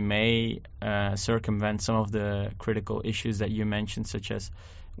 then we may circumvent some of the critical issues that you mentioned, such as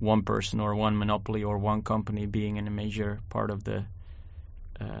one person or one monopoly or one company being in a major part of the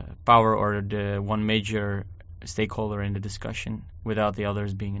power, or the one major stakeholder in the discussion without the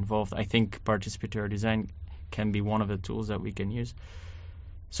others being involved. I think participatory design can be one of the tools that we can use.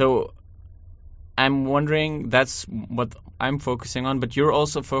 So I'm wondering, that's what I'm focusing on, but you're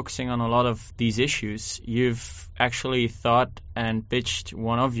also focusing on a lot of these issues. You've actually thought and pitched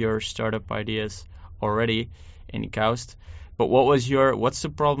one of your startup ideas already in KAUST. But what's the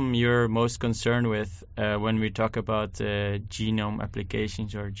problem you're most concerned with when we talk about genome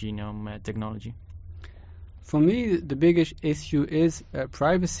applications or genome technology? For me, the biggest issue is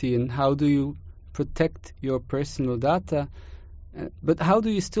privacy, and how do you protect your personal data? But how do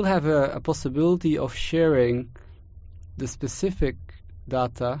you still have a possibility of sharing the specific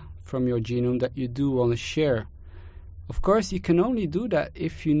data from your genome that you do want to share? Of course, you can only do that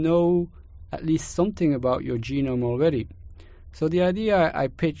if you know at least something about your genome already. So the idea I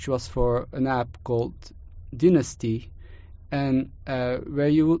pitched was for an app called Dynasty, and where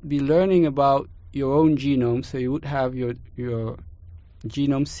you would be learning about your own genome. So you would have your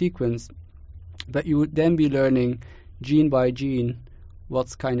genome sequence, but you would then be learning gene by gene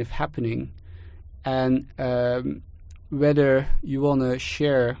what's kind of happening, and whether you want to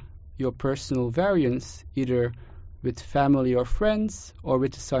share your personal variants either with family or friends or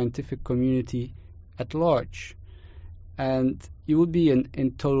with the scientific community at large. And you would be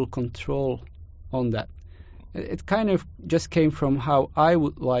in total control on that. It kind of just came from how I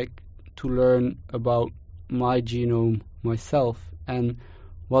would like to learn about my genome myself, and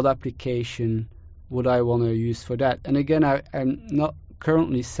what application would I want to use for that. And again, I'm not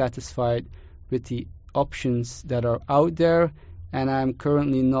currently satisfied with the options that are out there, and I'm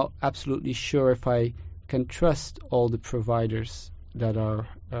currently not absolutely sure if I can trust all the providers that are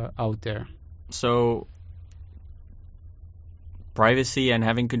out there. So privacy and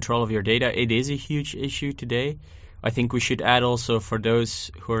having control of your data, it is a huge issue today. I think we should add also, for those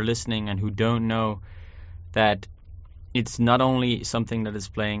who are listening and who don't know, that it's not only something that is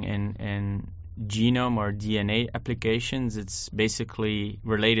playing in genome or DNA applications. It's basically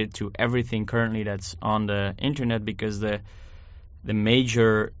related to everything currently that's on the internet, because the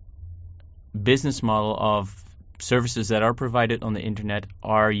major business model of services that are provided on the internet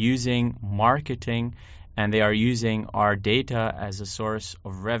are using marketing, and they are using our data as a source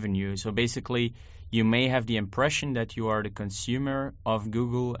of revenue. So basically, you may have the impression that you are the consumer of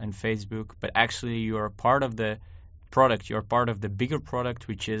Google and Facebook, but actually you are part of the product. You're part of the bigger product,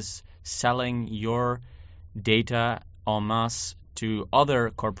 which is selling your data en masse to other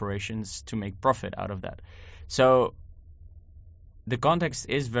corporations to make profit out of that. So the context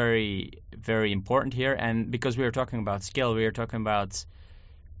is very, very important here. And because we are talking about scale, we are talking about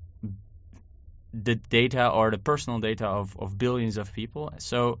the data or the personal data of billions of people.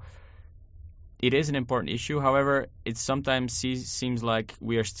 So it is an important issue. However, it sometimes seems like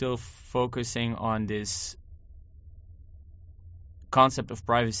we are still focusing on this concept of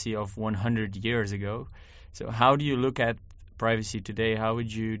privacy of 100 years ago. So how do you look at privacy today? How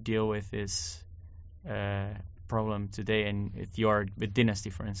would you deal with this problem today and with Dynasty,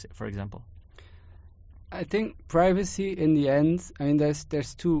 for example? I think privacy in the end, I mean,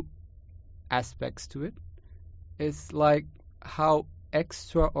 there's two aspects to it. It's like how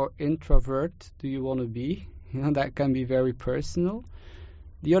extra or introvert do you want to be? You know, that can be very personal.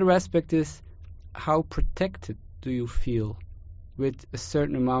 The other aspect is how protected do you feel with a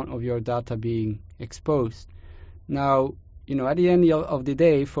certain amount of your data being exposed. Now, you know, at the end of the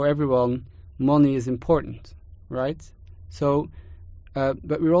day, for everyone, money is important, right? So,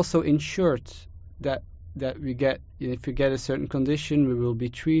 but we're also insured that we get, if we get a certain condition, we will be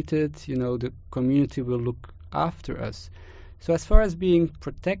treated, you know, the community will look after us. So as far as being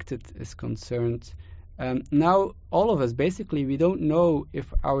protected is concerned, now all of us, basically, we don't know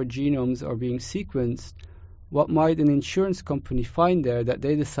if our genomes are being sequenced. What might an insurance company find there that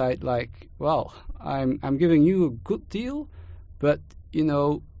they decide, like, well, I'm giving you a good deal, but, you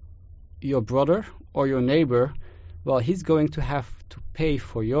know, your brother or your neighbor, well, he's going to have to pay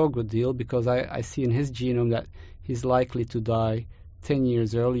for your good deal because I see in his genome that he's likely to die 10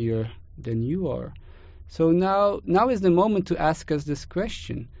 years earlier than you are. So now is the moment to ask us this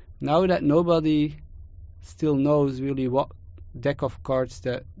question. Now that nobody still knows really what deck of cards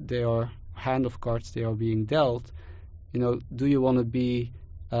that they are, hand of cards they are being dealt, you know, do you want to be,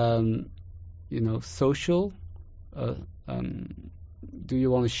 you know, social? Do you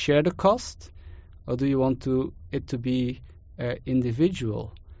want to share the cost, or do you want it to be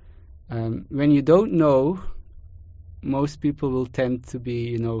individual? When you don't know, most people will tend to be,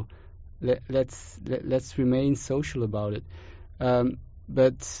 you know, let's remain social about it.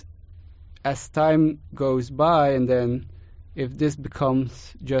 But as time goes by, and then if this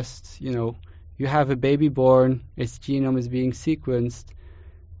becomes just, you know, you have a baby born, its genome is being sequenced,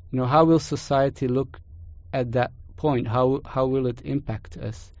 you know, how will society look at that point? How will it impact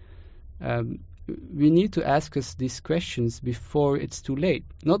us? We need to ask us these questions before it's too late.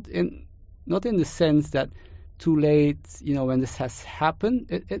 Not in the sense that too late, you know, when this has happened,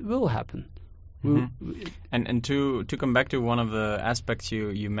 it will happen. Mm-hmm. And to come back to one of the aspects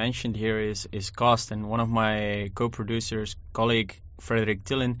you mentioned here is cost. And one of my co-producers, colleague Frederick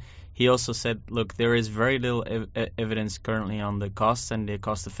Tillen, he also said, look, there is very little evidence currently on the costs and the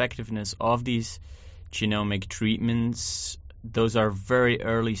cost effectiveness of these genomic treatments. Those are very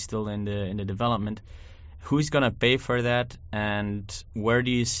early still in the development. Who's going to pay for that, and where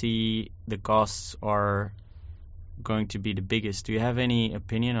do you see the costs are going to be the biggest? Do you have any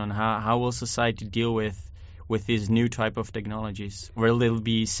opinion on how will society deal with these new type of technologies? Will there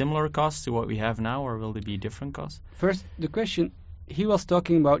be similar costs to what we have now, or will there be different costs? First, the question, he was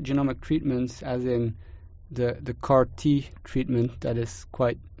talking about genomic treatments as in the CAR T treatment that is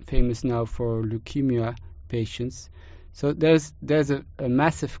quite famous now for leukemia patients. So there's a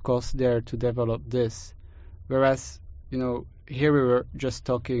massive cost there to develop this, whereas, you know, here we were just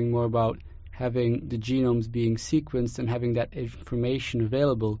talking more about having the genomes being sequenced and having that information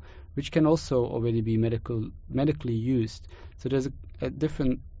available, which can also already be medically used. So there's a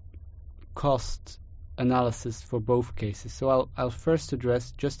different cost analysis for both cases. So I'll first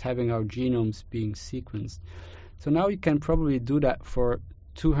address just having our genomes being sequenced. So now you can probably do that for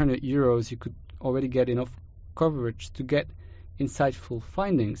 200 euros. You could already get enough coverage to get insightful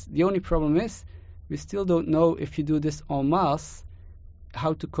findings. The only problem is we still don't know, if you do this en masse,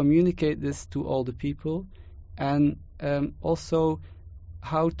 how to communicate this to all the people, and also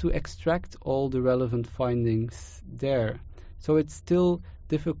how to extract all the relevant findings there. So it's still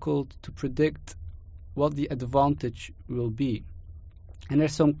difficult to predict what the advantage will be. And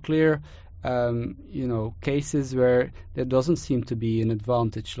there's some clear cases where there doesn't seem to be an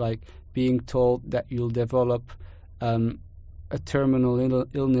advantage, like being told that you'll develop a terminal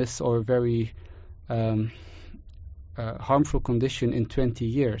illness or very harmful condition in 20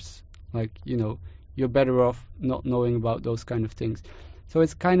 years. Like, you're better off not knowing about those kind of things. So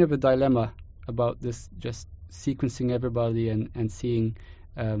it's kind of a dilemma about this, just sequencing everybody and seeing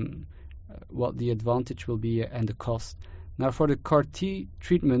what the advantage will be and the cost. Now, for the CAR-T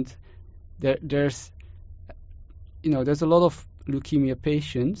treatment, there's a lot of leukemia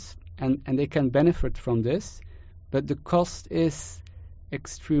patients, and they can benefit from this, but the cost is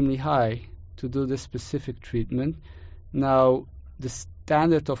extremely high to do this specific treatment. Now, the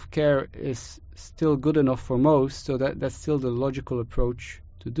standard of care is still good enough for most, so that's still the logical approach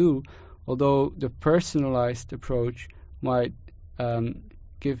to do, although the personalized approach might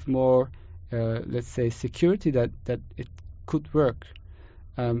give more, let's say, security that it could work.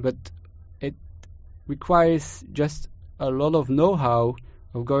 But it requires just a lot of know-how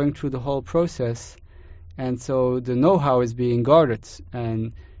of going through the whole process, and so the know-how is being guarded,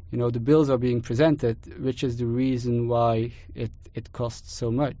 and the bills are being presented, which is the reason why it costs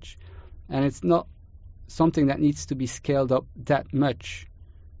so much. And it's not something that needs to be scaled up that much,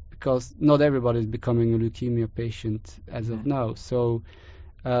 because not everybody is becoming a leukemia patient as of now. So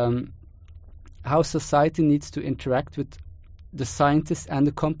how society needs to interact with the scientists and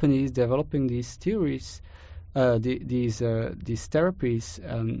the companies developing these theories, these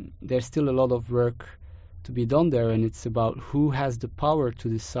therapies, there's still a lot of work to be done there, and it's about who has the power to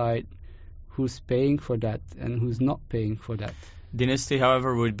decide who's paying for that and who's not paying for that. Dynasty,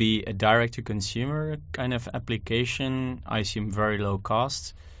 however, would be a direct-to-consumer kind of application, I assume very low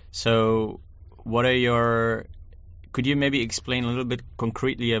cost. So could you maybe explain a little bit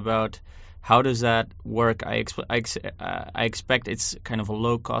concretely about how does that work? I expect it's kind of a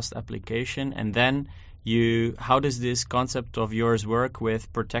low-cost application, and then how does this concept of yours work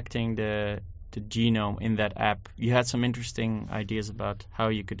with protecting the genome in that app? You had some interesting ideas about how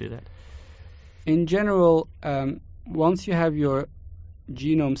you could do that. In general, once you have your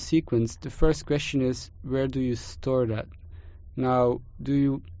genome sequenced, the first question is, where do you store that? Now, do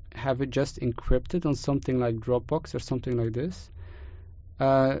you have it just encrypted on something like Dropbox or something like this?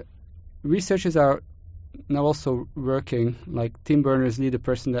 Researchers are now also working, like Tim Berners-Lee, the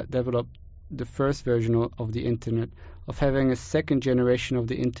person that developed the first version of the internet, of having a second generation of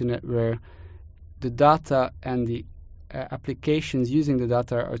the internet where the data and the applications using the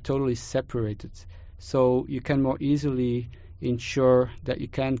data are totally separated. So you can more easily ensure that you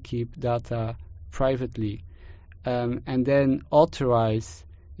can keep data privately, and then authorize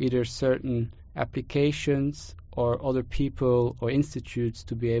either certain applications or other people or institutes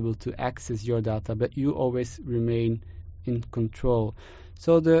to be able to access your data, but you always remain in control.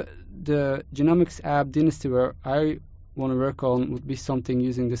 So the genomics app Dynasty, where I want to work on, would be something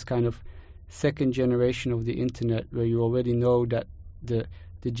using this kind of second generation of the internet, where you already know that the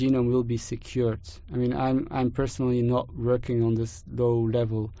genome will be secured. I mean, I'm personally not working on this low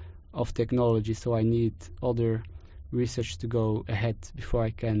level of technology, so I need other research to go ahead before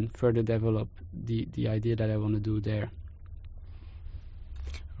I can further develop the idea that I want to do there.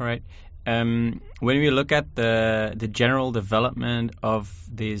 All right. When we look at the general development of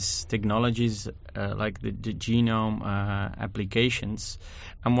these technologies, like the genome applications,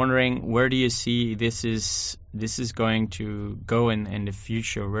 I'm wondering, where do you see this is going to go in the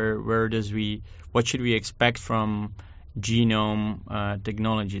future? What should we expect from genome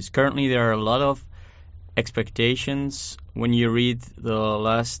technologies? Currently, there are a lot of expectations. When you read the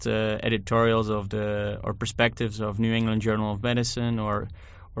last editorials or perspectives of New England Journal of Medicine or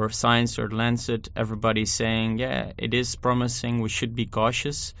Science or Lancet, everybody's saying, yeah, it is promising, we should be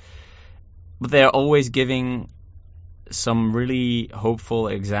cautious. But they're always giving some really hopeful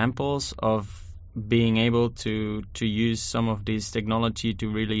examples of being able to use some of this technology to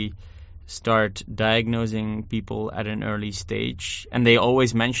really start diagnosing people at an early stage. And they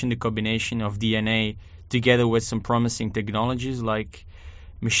always mention the combination of DNA together with some promising technologies like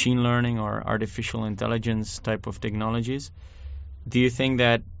machine learning or artificial intelligence type of technologies. Do you think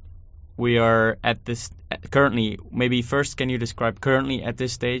that we are at this currently? Maybe first, can you describe currently at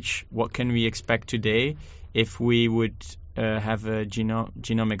this stage, what can we expect today if we would have a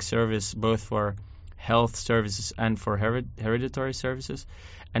genomic service both for health services and for hereditary services,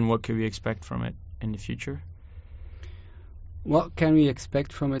 and what can we expect from it in the future? What can we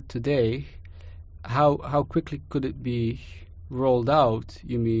expect from it today? How quickly could it be rolled out,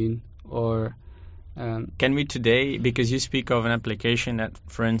 you mean, or can we today, because you speak of an application that,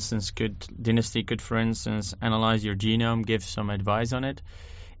 for instance, Dynasty could, for instance, analyze your genome, give some advice on it.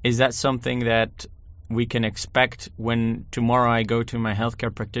 Is that something that we can expect when tomorrow I go to my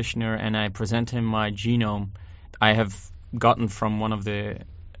healthcare practitioner and I present him my genome I have gotten from one of the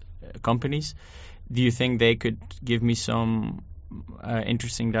companies? Do you think they could give me some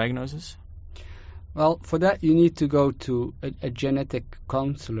interesting diagnosis? Well, for that you need to go to a genetic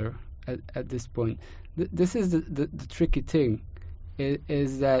counselor at this point. This is the tricky thing,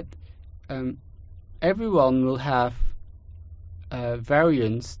 is that everyone will have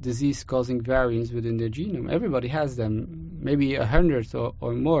variants, disease-causing variants within their genome. Everybody has them, maybe 100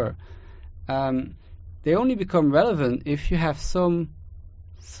 or more. They only become relevant if you have some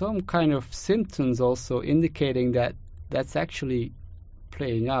kind of symptoms also indicating that that's actually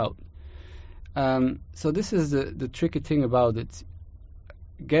playing out. So this is the tricky thing about it.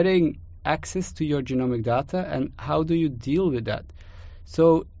 Getting access to your genomic data, and how do you deal with that?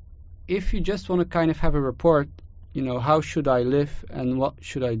 So if you just want to kind of have a report, how should I live and what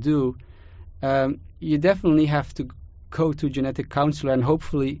should I do, you definitely have to go to a genetic counselor, and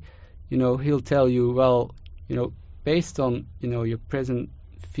hopefully, he'll tell you, well, based on, your present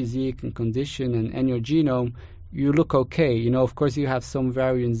physique and condition and your genome, you look okay. Of course, you have some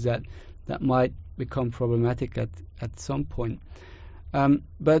variants that might become problematic at some point.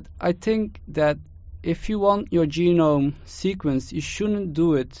 But I think that if you want your genome sequenced, you shouldn't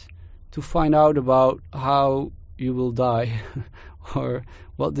do it to find out about how you will die or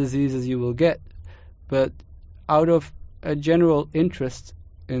what diseases you will get, but out of a general interest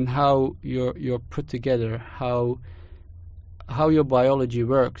in how you're put together, how your biology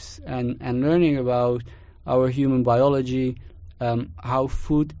works, and learning about our human biology, how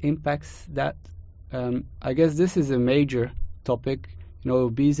food impacts that. I guess this is a major topic.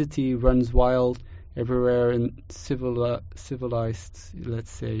 Obesity runs wild everywhere in civilized,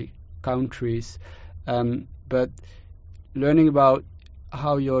 let's say, countries. But learning about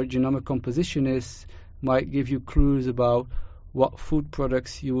how your genomic composition is might give you clues about what food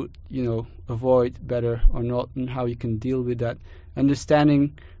products you would, avoid better or not, and how you can deal with that.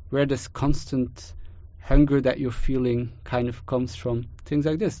 Understanding where this constant hunger that you're feeling kind of comes from. Things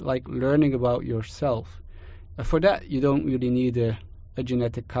like this, like learning about yourself. For that, you don't really need a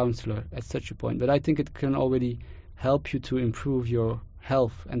genetic counselor at such a point, but I think it can already help you to improve your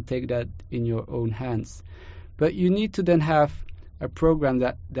health and take that in your own hands. But you need to then have a program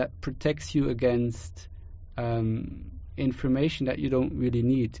that protects you against information that you don't really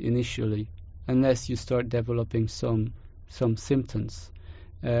need initially, unless you start developing some symptoms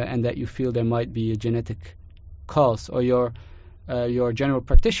and that you feel there might be a genetic cause. Or your general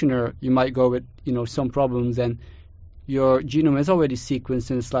practitioner, you might go with some problems, and your genome is already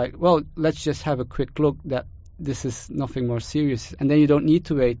sequenced, and it's like, well, let's just have a quick look that this is nothing more serious, and then you don't need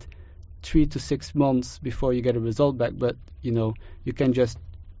to wait 3 to 6 months before you get a result back. But you can just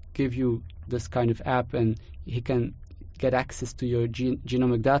give you this kind of app, and he can get access to your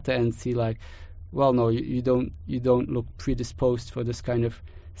genomic data and see, like, well, no, you don't look predisposed for this kind of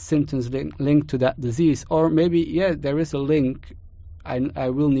symptoms linked to that disease. Or maybe, yeah, there is a link. I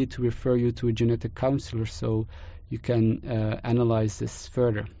will need to refer you to a genetic counselor so you can analyze this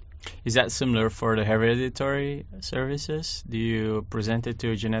further. Is that similar for the hereditary services? Do you present it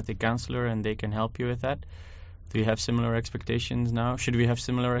to a genetic counselor and they can help you with that? Do you have similar expectations now? Should we have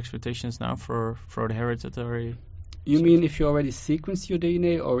similar expectations now for the hereditary? You mean if you already sequence your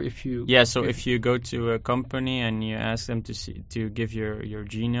DNA, or if you... Yeah, so if you go to a company and you ask them to give your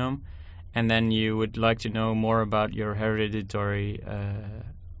genome, and then you would like to know more about your hereditary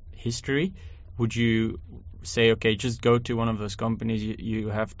history, would you say, okay, just go to one of those companies you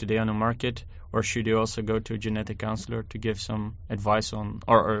have today on the market, or should you also go to a genetic counselor to give some advice on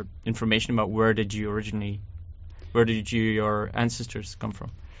or information about where did your ancestors come from?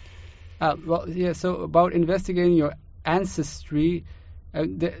 Well, yeah, so about investigating your ancestry,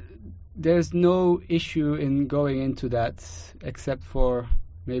 there's no issue in going into that, except for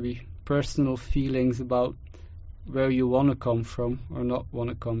maybe personal feelings about where you want to come from or not want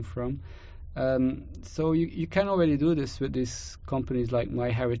to come from. So you can already do this with these companies like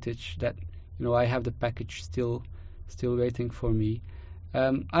MyHeritage, that I have the package still waiting for me.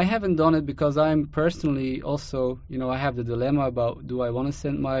 I haven't done it because I'm personally also, I have the dilemma about, do I want to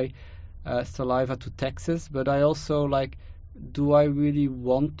send my saliva to Texas? But I also, like, do I really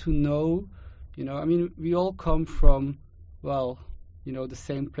want to know? I mean, we all come from, well, the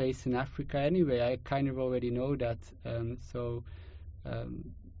same place in Africa anyway. I kind of already know that. So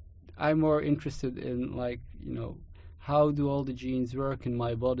I'm more interested in, like, how do all the genes work in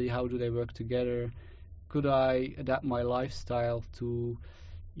my body? How do they work together? Could I adapt my lifestyle to,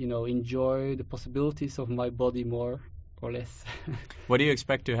 enjoy the possibilities of my body more? or less. What do you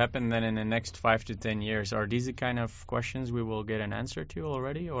expect to happen then in the next 5 to 10 years? Are these the kind of questions we will get an answer to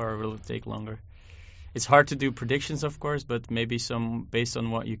already, or will it take longer? It's hard to do predictions, of course, but maybe some based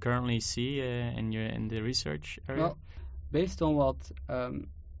on what you currently see in the research area. Well, based on what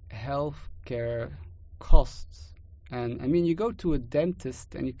healthcare costs, and I mean, you go to a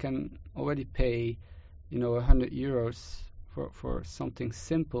dentist and you can already pay, 100 euros for something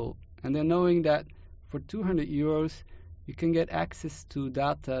simple, and then knowing that for 200 euros you can get access to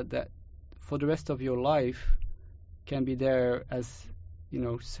data that for the rest of your life can be there as,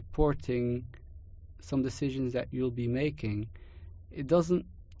 supporting some decisions that you'll be making. It doesn't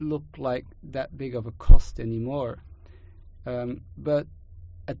look like that big of a cost anymore. But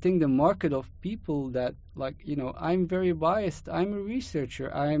I think the market of people that, I'm very biased. I'm a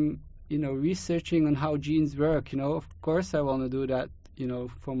researcher. I'm, researching on how genes work. Of course I want to do that,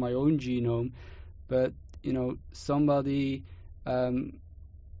 for my own genome. But, somebody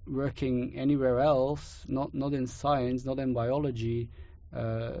working anywhere else, not in science, not in biology,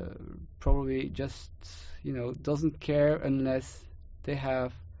 probably just, doesn't care unless they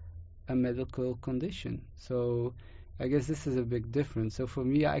have a medical condition. So I guess this is a big difference. So for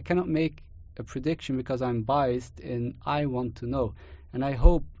me, I cannot make a prediction because I'm biased and I want to know. And I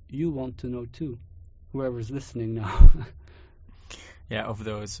hope you want to know too, whoever's listening now. Yeah, of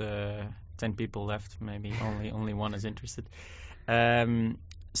those 10 people left, maybe only one is interested.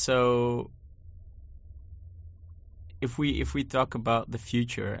 So if we talk about the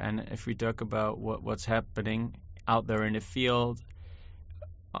future and if we talk about what's happening out there in the field,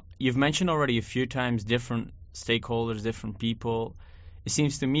 you've mentioned already a few times different stakeholders, different people. It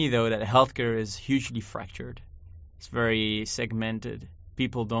seems to me, though, that healthcare is hugely fractured. It's very segmented.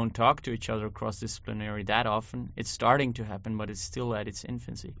 People don't talk to each other cross-disciplinary that often. It's starting to happen, but it's still at its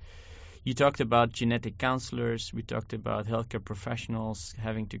infancy. You talked about genetic counselors. We talked about healthcare professionals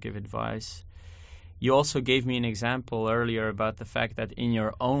having to give advice. You also gave me an example earlier about the fact that in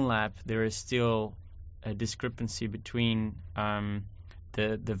your own lab there is still a discrepancy between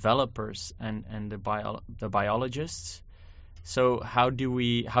the developers and the biologists. So how do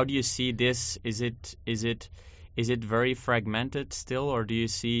you see this? Is it very fragmented still, or do you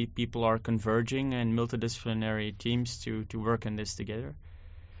see people are converging and multidisciplinary teams to work on this together?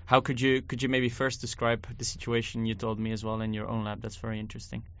 How could you maybe first describe the situation you told me as well in your own lab? That's very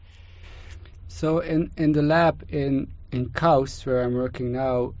interesting. So in the lab in KAUST, where I'm working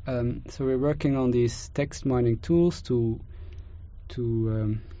now, so we're working on these text mining tools to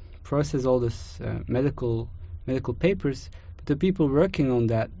process all this medical papers. But the people working on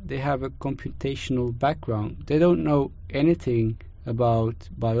that, they have a computational background. They don't know anything about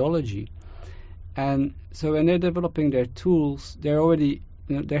biology, and so when they're developing their tools, they're already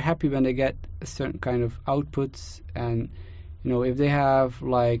they're happy when they get a certain kind of outputs, and if they have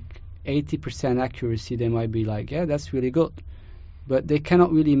like 80% accuracy, they might be like, yeah, that's really good. But they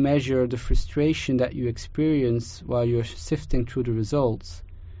cannot really measure the frustration that you experience while you're sifting through the results.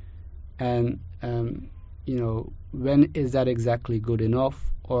 And, when is that exactly good enough,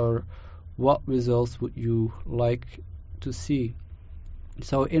 or what results would you like to see?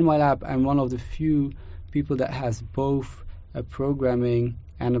 So in my lab, I'm one of the few people that has both a programming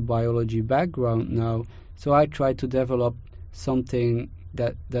and a biology background now. So I try to develop something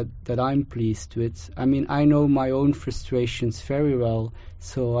that I'm pleased with. I mean, I know my own frustrations very well,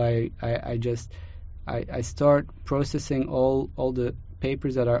 so I start processing all the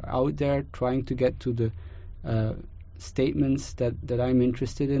papers that are out there, trying to get to the statements that I'm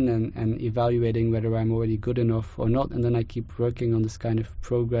interested in, and evaluating whether I'm already good enough or not, and then I keep working on this kind of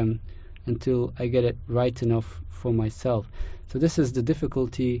program until I get it right enough for myself. So this is the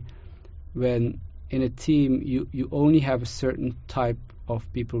difficulty when in a team you only have a certain type of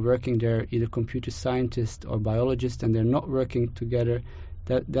people working there, either computer scientists or biologists, and they're not working together.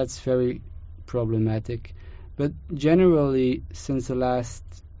 That's very problematic. But generally, since the last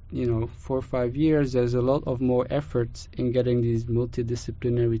 4 or 5 years, there's a lot of more efforts in getting these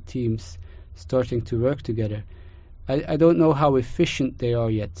multidisciplinary teams starting to work together. I don't know how efficient they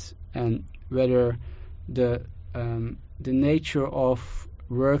are yet, and whether the nature of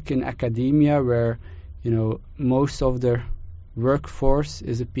work in academia, where most of their workforce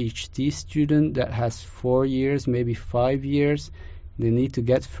is a PhD student that has 4 years, maybe 5 years. They need to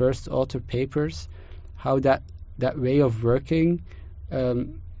get first author papers. How that way of working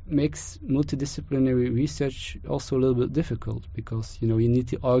makes multidisciplinary research also a little bit difficult, because you need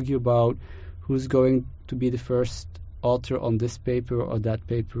to argue about who's going to be the first author on this paper or that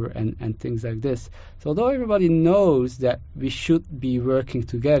paper and things like this. So although everybody knows that we should be working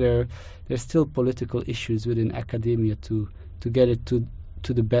together, there's still political issues within academia to get it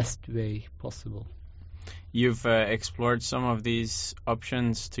to the best way possible. You've explored some of these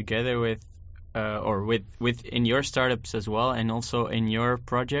options together with in your startups as well, and also in your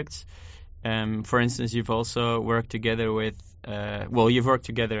projects. For instance, you've also worked together with, you've worked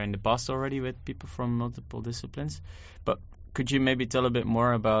together in the past already with people from multiple disciplines. But could you maybe tell a bit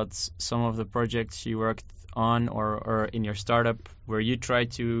more about some of the projects you worked on or in your startup where you try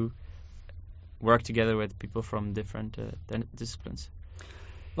to work together with people from different disciplines?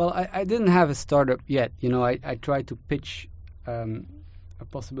 Well, I didn't have a startup yet. I tried to pitch a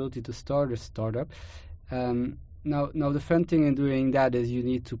possibility to start a startup. Now the fun thing in doing that is you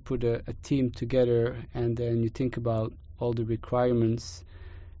need to put a team together, and then you think about all the requirements.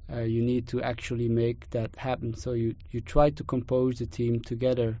 You need to actually make that happen. So you try to compose a team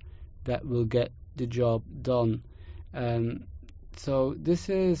together that will get the job done. So this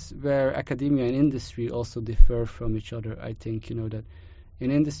is where academia and industry also differ from each other. I think, that in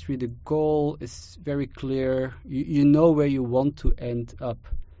industry, the goal is very clear. You know where you want to end up,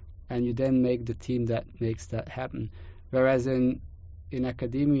 and you then make the team that makes that happen. Whereas in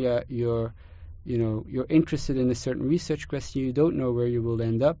academia, you're interested in a certain research question. You don't know where you will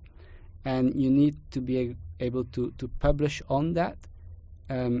end up, and you need to be able to publish on that.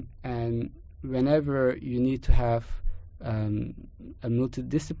 And whenever you need to have a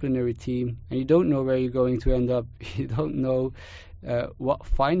multidisciplinary team, and you don't know where you're going to end up, you don't know what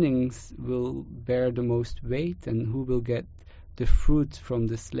findings will bear the most weight and who will get the fruit from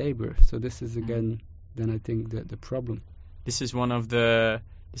this labor. So this is again, then I think the problem. This is one of the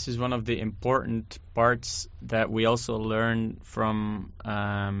important parts that we also learn from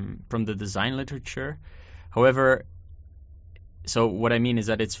the design literature. However, so what I mean is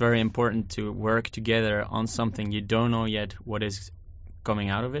that it's very important to work together on something you don't know yet what is coming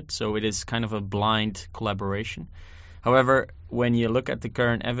out of it. So it is kind of a blind collaboration. However, when you look at the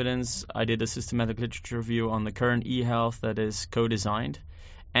current evidence, I did a systematic literature review on the current e-health that is co-designed,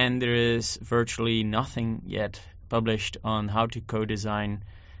 and there is virtually nothing yet published on how to co-design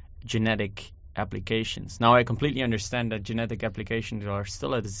genetic applications. Now, I completely understand that genetic applications are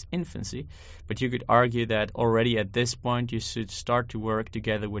still at its infancy, but you could argue that already at this point you should start to work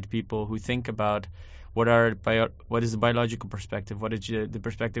together with people who think about what is the biological perspective, what is the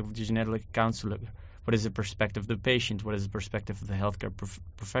perspective of the genetic counselor, what is the perspective of the patient, what is the perspective of the healthcare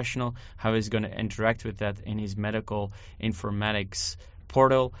professional, how he's going to interact with that in his medical informatics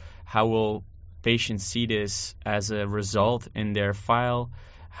portal, how will patients see this as a result in their file,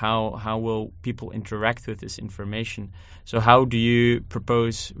 how will people interact with this information. So how do you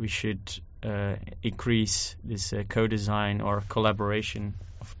propose we should increase this co-design or collaboration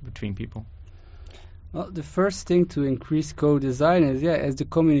between people? Well, the first thing to increase co-design is the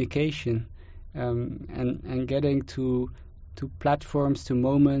communication, and getting to platforms, to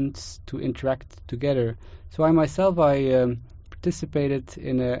moments, to interact together. So I myself participated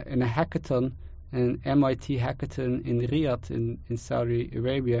in a hackathon, an MIT hackathon in Riyadh in Saudi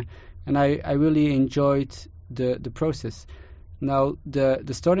Arabia, and I really enjoyed the process. Now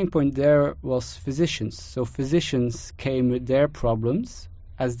the starting point there was physicians. So physicians came with their problems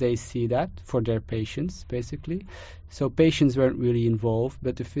as they see that for their patients, basically. So patients weren't really involved,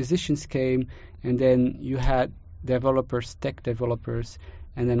 but the physicians came, and then you had developers, tech developers,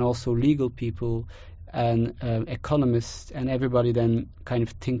 and then also legal people and economists, and everybody then kind of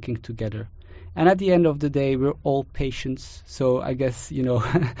thinking together. And at the end of the day, we're all patients. So I guess,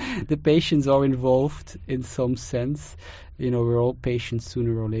 the patients are involved in some sense. We're all patients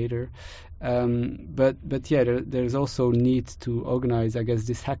sooner or later. But there's also need to organize, I guess,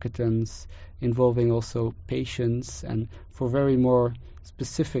 these hackathons involving also patients and for very more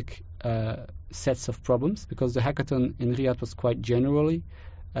specific sets of problems, because the hackathon in Riyadh was quite generally.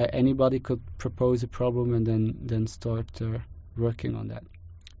 Anybody could propose a problem and then start working on that.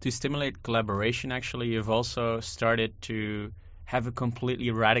 To stimulate collaboration, actually, you've also started to have a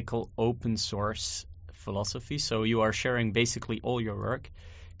completely radical open source philosophy. So you are sharing basically all your work.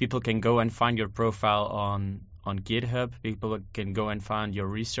 People can go and find your profile on GitHub. People can go and find your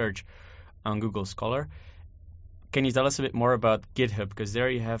research on Google Scholar. Can you tell us a bit more about GitHub? Because there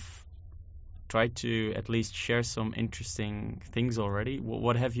you have tried to at least share some interesting things already.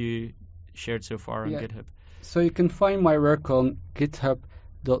 What have you shared so far on GitHub? So you can find my work on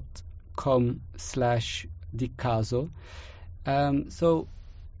github.com/dicaso. So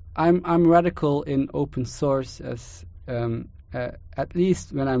I'm radical in open source at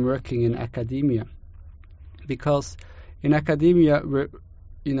least when I'm working in academia, because in academia,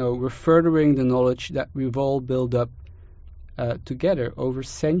 we're furthering the knowledge that we've all built up together over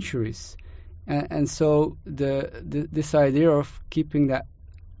centuries, and so this idea of keeping that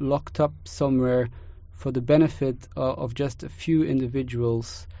locked up somewhere for the benefit of just a few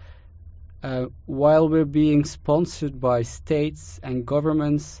individuals, while we're being sponsored by states and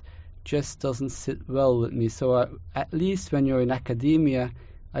governments, just doesn't sit well with me. So at least when you're in academia,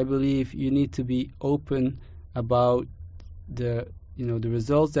 I believe you need to be open about the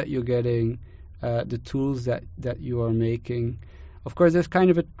results that you're getting, the tools that you are making. Of course, there's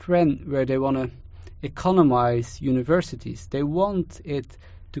kind of a trend where they want to economize universities. They want it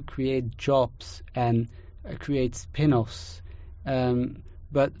to create jobs and create spin-offs.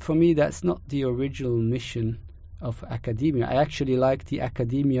 But for me, that's not the original mission of academia. I actually like the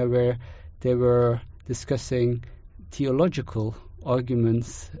academia where they were discussing theological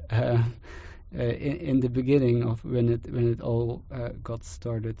arguments in the beginning of when it all got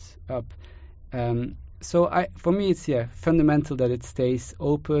started up. So for me, it's fundamental that it stays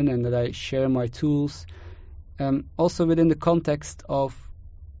open and that I share my tools. Also within the context of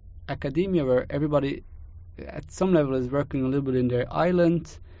academia, where everybody at some level is working a little bit in their island,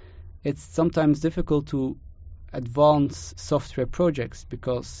 it's sometimes difficult to advance software projects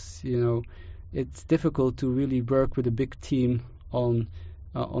because it's difficult to really work with a big team on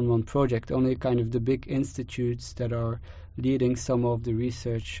one project. Only kind of the big institutes that are leading some of the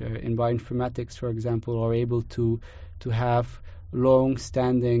research in bioinformatics, for example, are able to have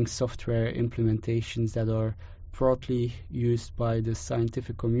long-standing software implementations that are broadly used by the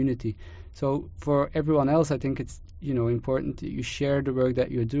scientific community. So for everyone else, I think it's important that you share the work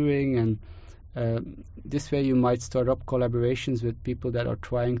that you're doing, and this way you might start up collaborations with people that are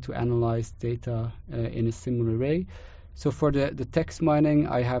trying to analyze data in a similar way. So for the text mining,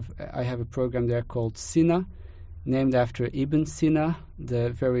 I have a program there called Sina, named after Ibn Sina, the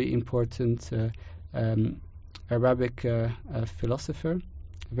very important Arabic philosopher,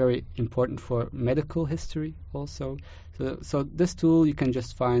 very important for medical history also. So this tool you can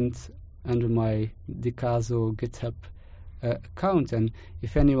just find under my Dicaso GitHub account, and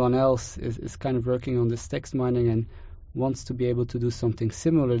if anyone else is kind of working on this text mining and wants to be able to do something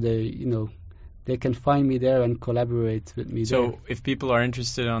similar, they can find me there and collaborate with me there. So if people are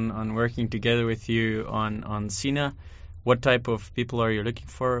interested on working together with you on Sina, what type of people are you looking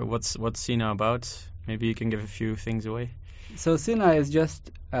for? What's Sina about? Maybe you can give a few things away. So Sina is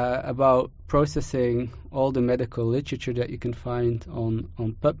just about processing all the medical literature that you can find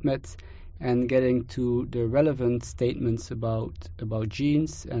on PubMed and getting to the relevant statements about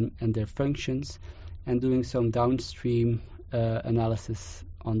genes and their functions, and doing some downstream analysis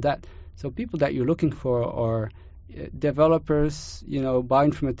on that. So people that you're looking for are developers,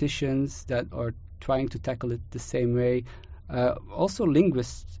 bioinformaticians that are trying to tackle it the same way. Also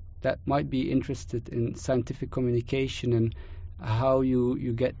linguists that might be interested in scientific communication and how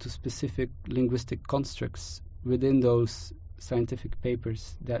you get to specific linguistic constructs within those scientific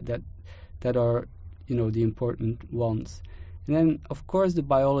papers that are the important ones. And then of course the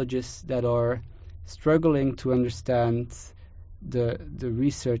biologists that are struggling to understand the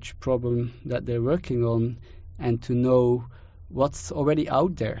research problem that they're working on and to know what's already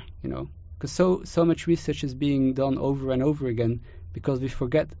out there, because so much research is being done over and over again because we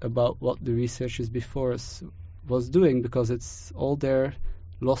forget about what the researchers before us was doing because it's all there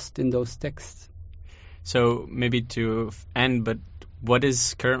lost in those texts. So maybe to end, but what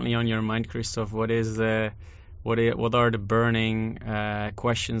is currently on your mind, Christoph? What are the burning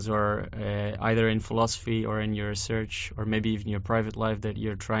questions, or either in philosophy or in your research, or maybe even your private life, that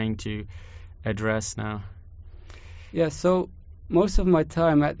you're trying to address now? Yeah, so most of my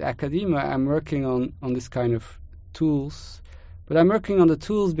time at academia, I'm working on this kind of tools. But I'm working on the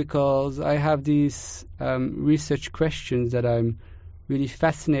tools because I have these research questions that I'm really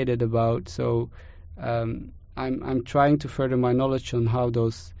fascinated about. So I'm trying to further my knowledge on how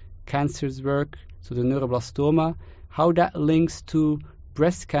those cancers work. So the neuroblastoma, how that links to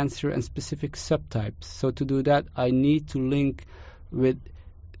breast cancer and specific subtypes. So to do that, I need to link with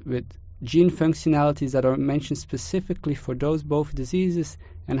gene functionalities that are mentioned specifically for those both diseases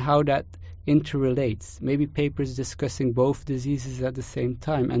and how that interrelates. Maybe papers discussing both diseases at the same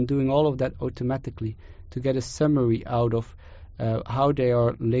time and doing all of that automatically to get a summary out of how they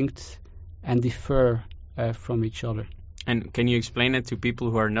are linked and differ from each other. And can you explain it to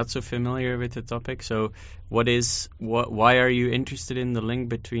people who are not so familiar with the topic? So why are you interested in the link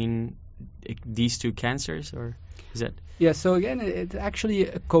between these two cancers, or is that? Yeah, so again, it's actually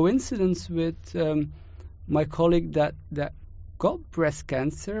a coincidence with my colleague that got breast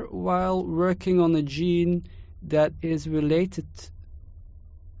cancer while working on a gene that is related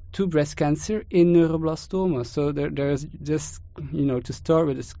to breast cancer in neuroblastoma. So there's just, to start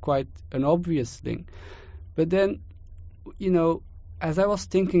with, it's quite an obvious link. But then, as I was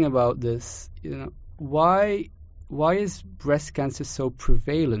thinking about this, why is breast cancer so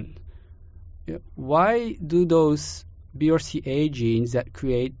prevalent? Why do those BRCA genes that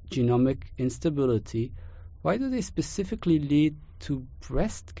create genomic instability, why do they specifically lead to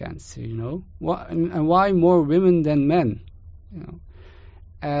breast cancer, and why more women than men,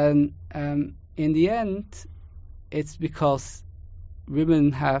 And in the end, it's because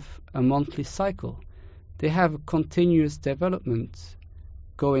women have a monthly cycle. They have a continuous development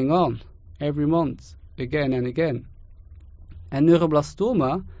going on every month, again and again. And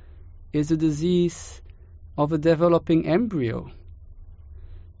neuroblastoma is a disease of a developing embryo.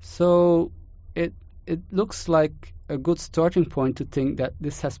 So it looks like a good starting point to think that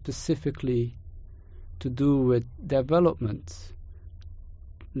this has specifically to do with development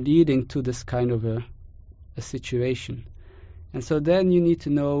leading to this kind of a situation. And so then you need to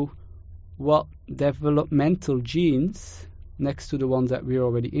know what developmental genes, next to the ones that we're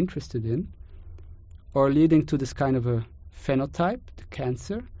already interested in, are leading to this kind of a phenotype, the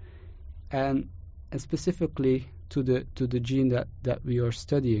cancer, and specifically to the gene that we are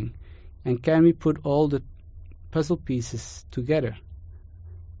studying. And can we put all the puzzle pieces together?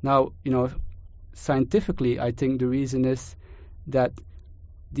 Now, scientifically, I think the reason is that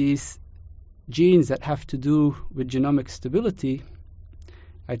these genes that have to do with genomic stability,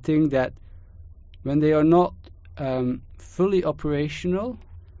 I think that when they are not fully operational,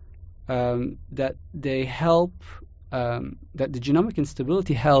 that they help, that the genomic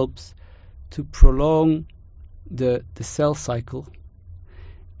instability helps to prolong the cell cycle.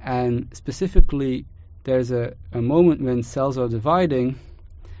 And specifically, there's a moment when cells are dividing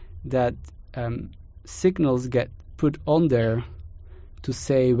that signals get put on there to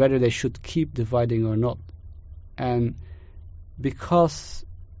say whether they should keep dividing or not. And because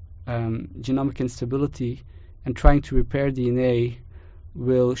genomic instability and trying to repair DNA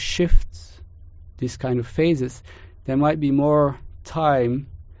will shift these kind of phases, there might be more time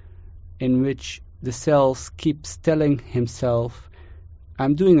in which the cells keeps telling himself,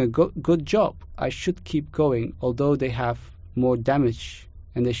 I'm doing a good job, I should keep going, although they have more damage,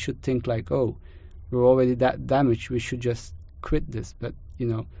 and they should think like, oh, we're already that damaged, we should just quit this. But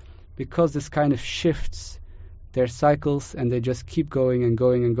because this kind of shifts their cycles, and they just keep going and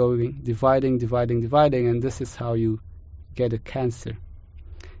going and going, dividing, and this is how you get a cancer.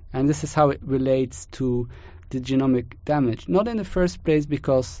 And this is how it relates to the genomic damage, not in the first place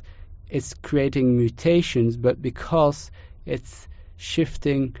because it's creating mutations, but because it's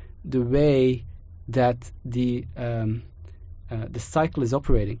shifting the way that the cycle is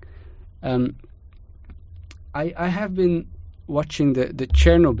operating. I have been watching the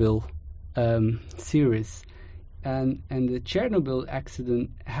Chernobyl series, and the Chernobyl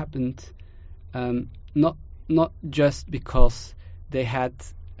accident happened not just because they had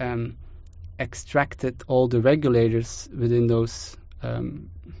extracted all the regulators within those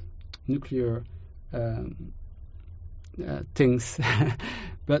nuclear things,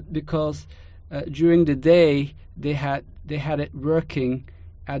 but because during the day they had it working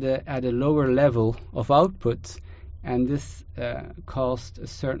at a lower level of output, and this caused a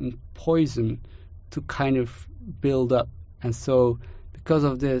certain poison to kind of build up. And so because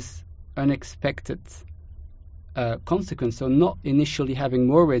of this unexpected consequence, so not initially having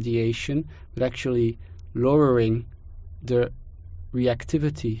more radiation, but actually lowering the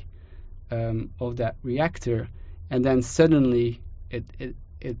reactivity of that reactor, and then suddenly it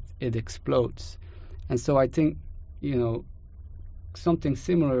explodes. And so I think something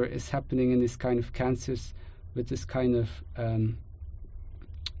similar is happening in this kind of cancers with this kind of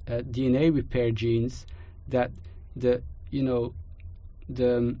DNA repair genes, that the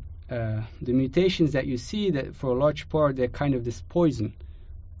mutations that you see, that for a large part they're kind of this poison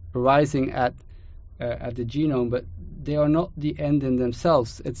arising at the genome, but they are not the end in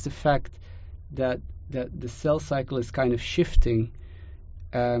themselves. It's the fact that the cell cycle is kind of shifting,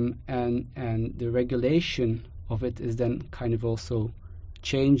 and the regulation of it is then kind of also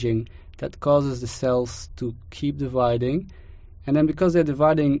changing, that causes the cells to keep dividing. And then because they're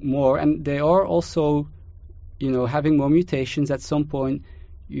dividing more, and they are also having more mutations, at some point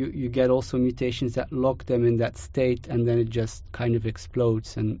you get also mutations that lock them in that state, and then it just kind of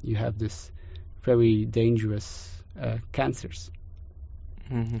explodes, and you have this very dangerous cancers.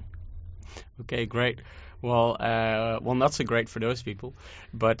 Mm-hmm. Okay, great. Well, not so great for those people,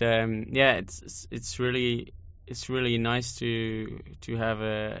 but it's really it's really nice to have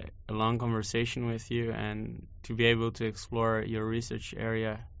a long conversation with you and to be able to explore your research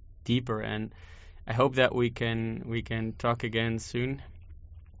area deeper. And I hope that we can talk again soon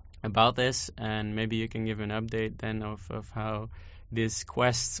about this, and maybe you can give an update then of how this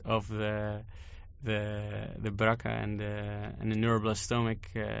quest of the BRCA and the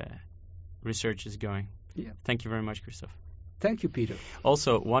neuroblastomic research is going. Yeah. Thank you very much, Christophe. Thank you, Peter.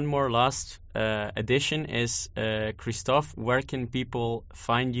 Also, one more last addition is, Christophe, where can people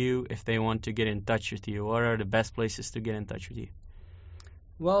find you if they want to get in touch with you? What are the best places to get in touch with you?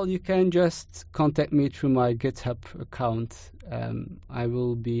 Well, you can just contact me through my GitHub account. I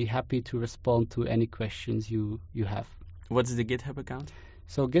will be happy to respond to any questions you have. What's the GitHub account?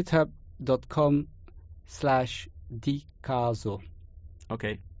 So github.com/dcaso.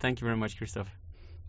 Okay, thank you very much, Christophe.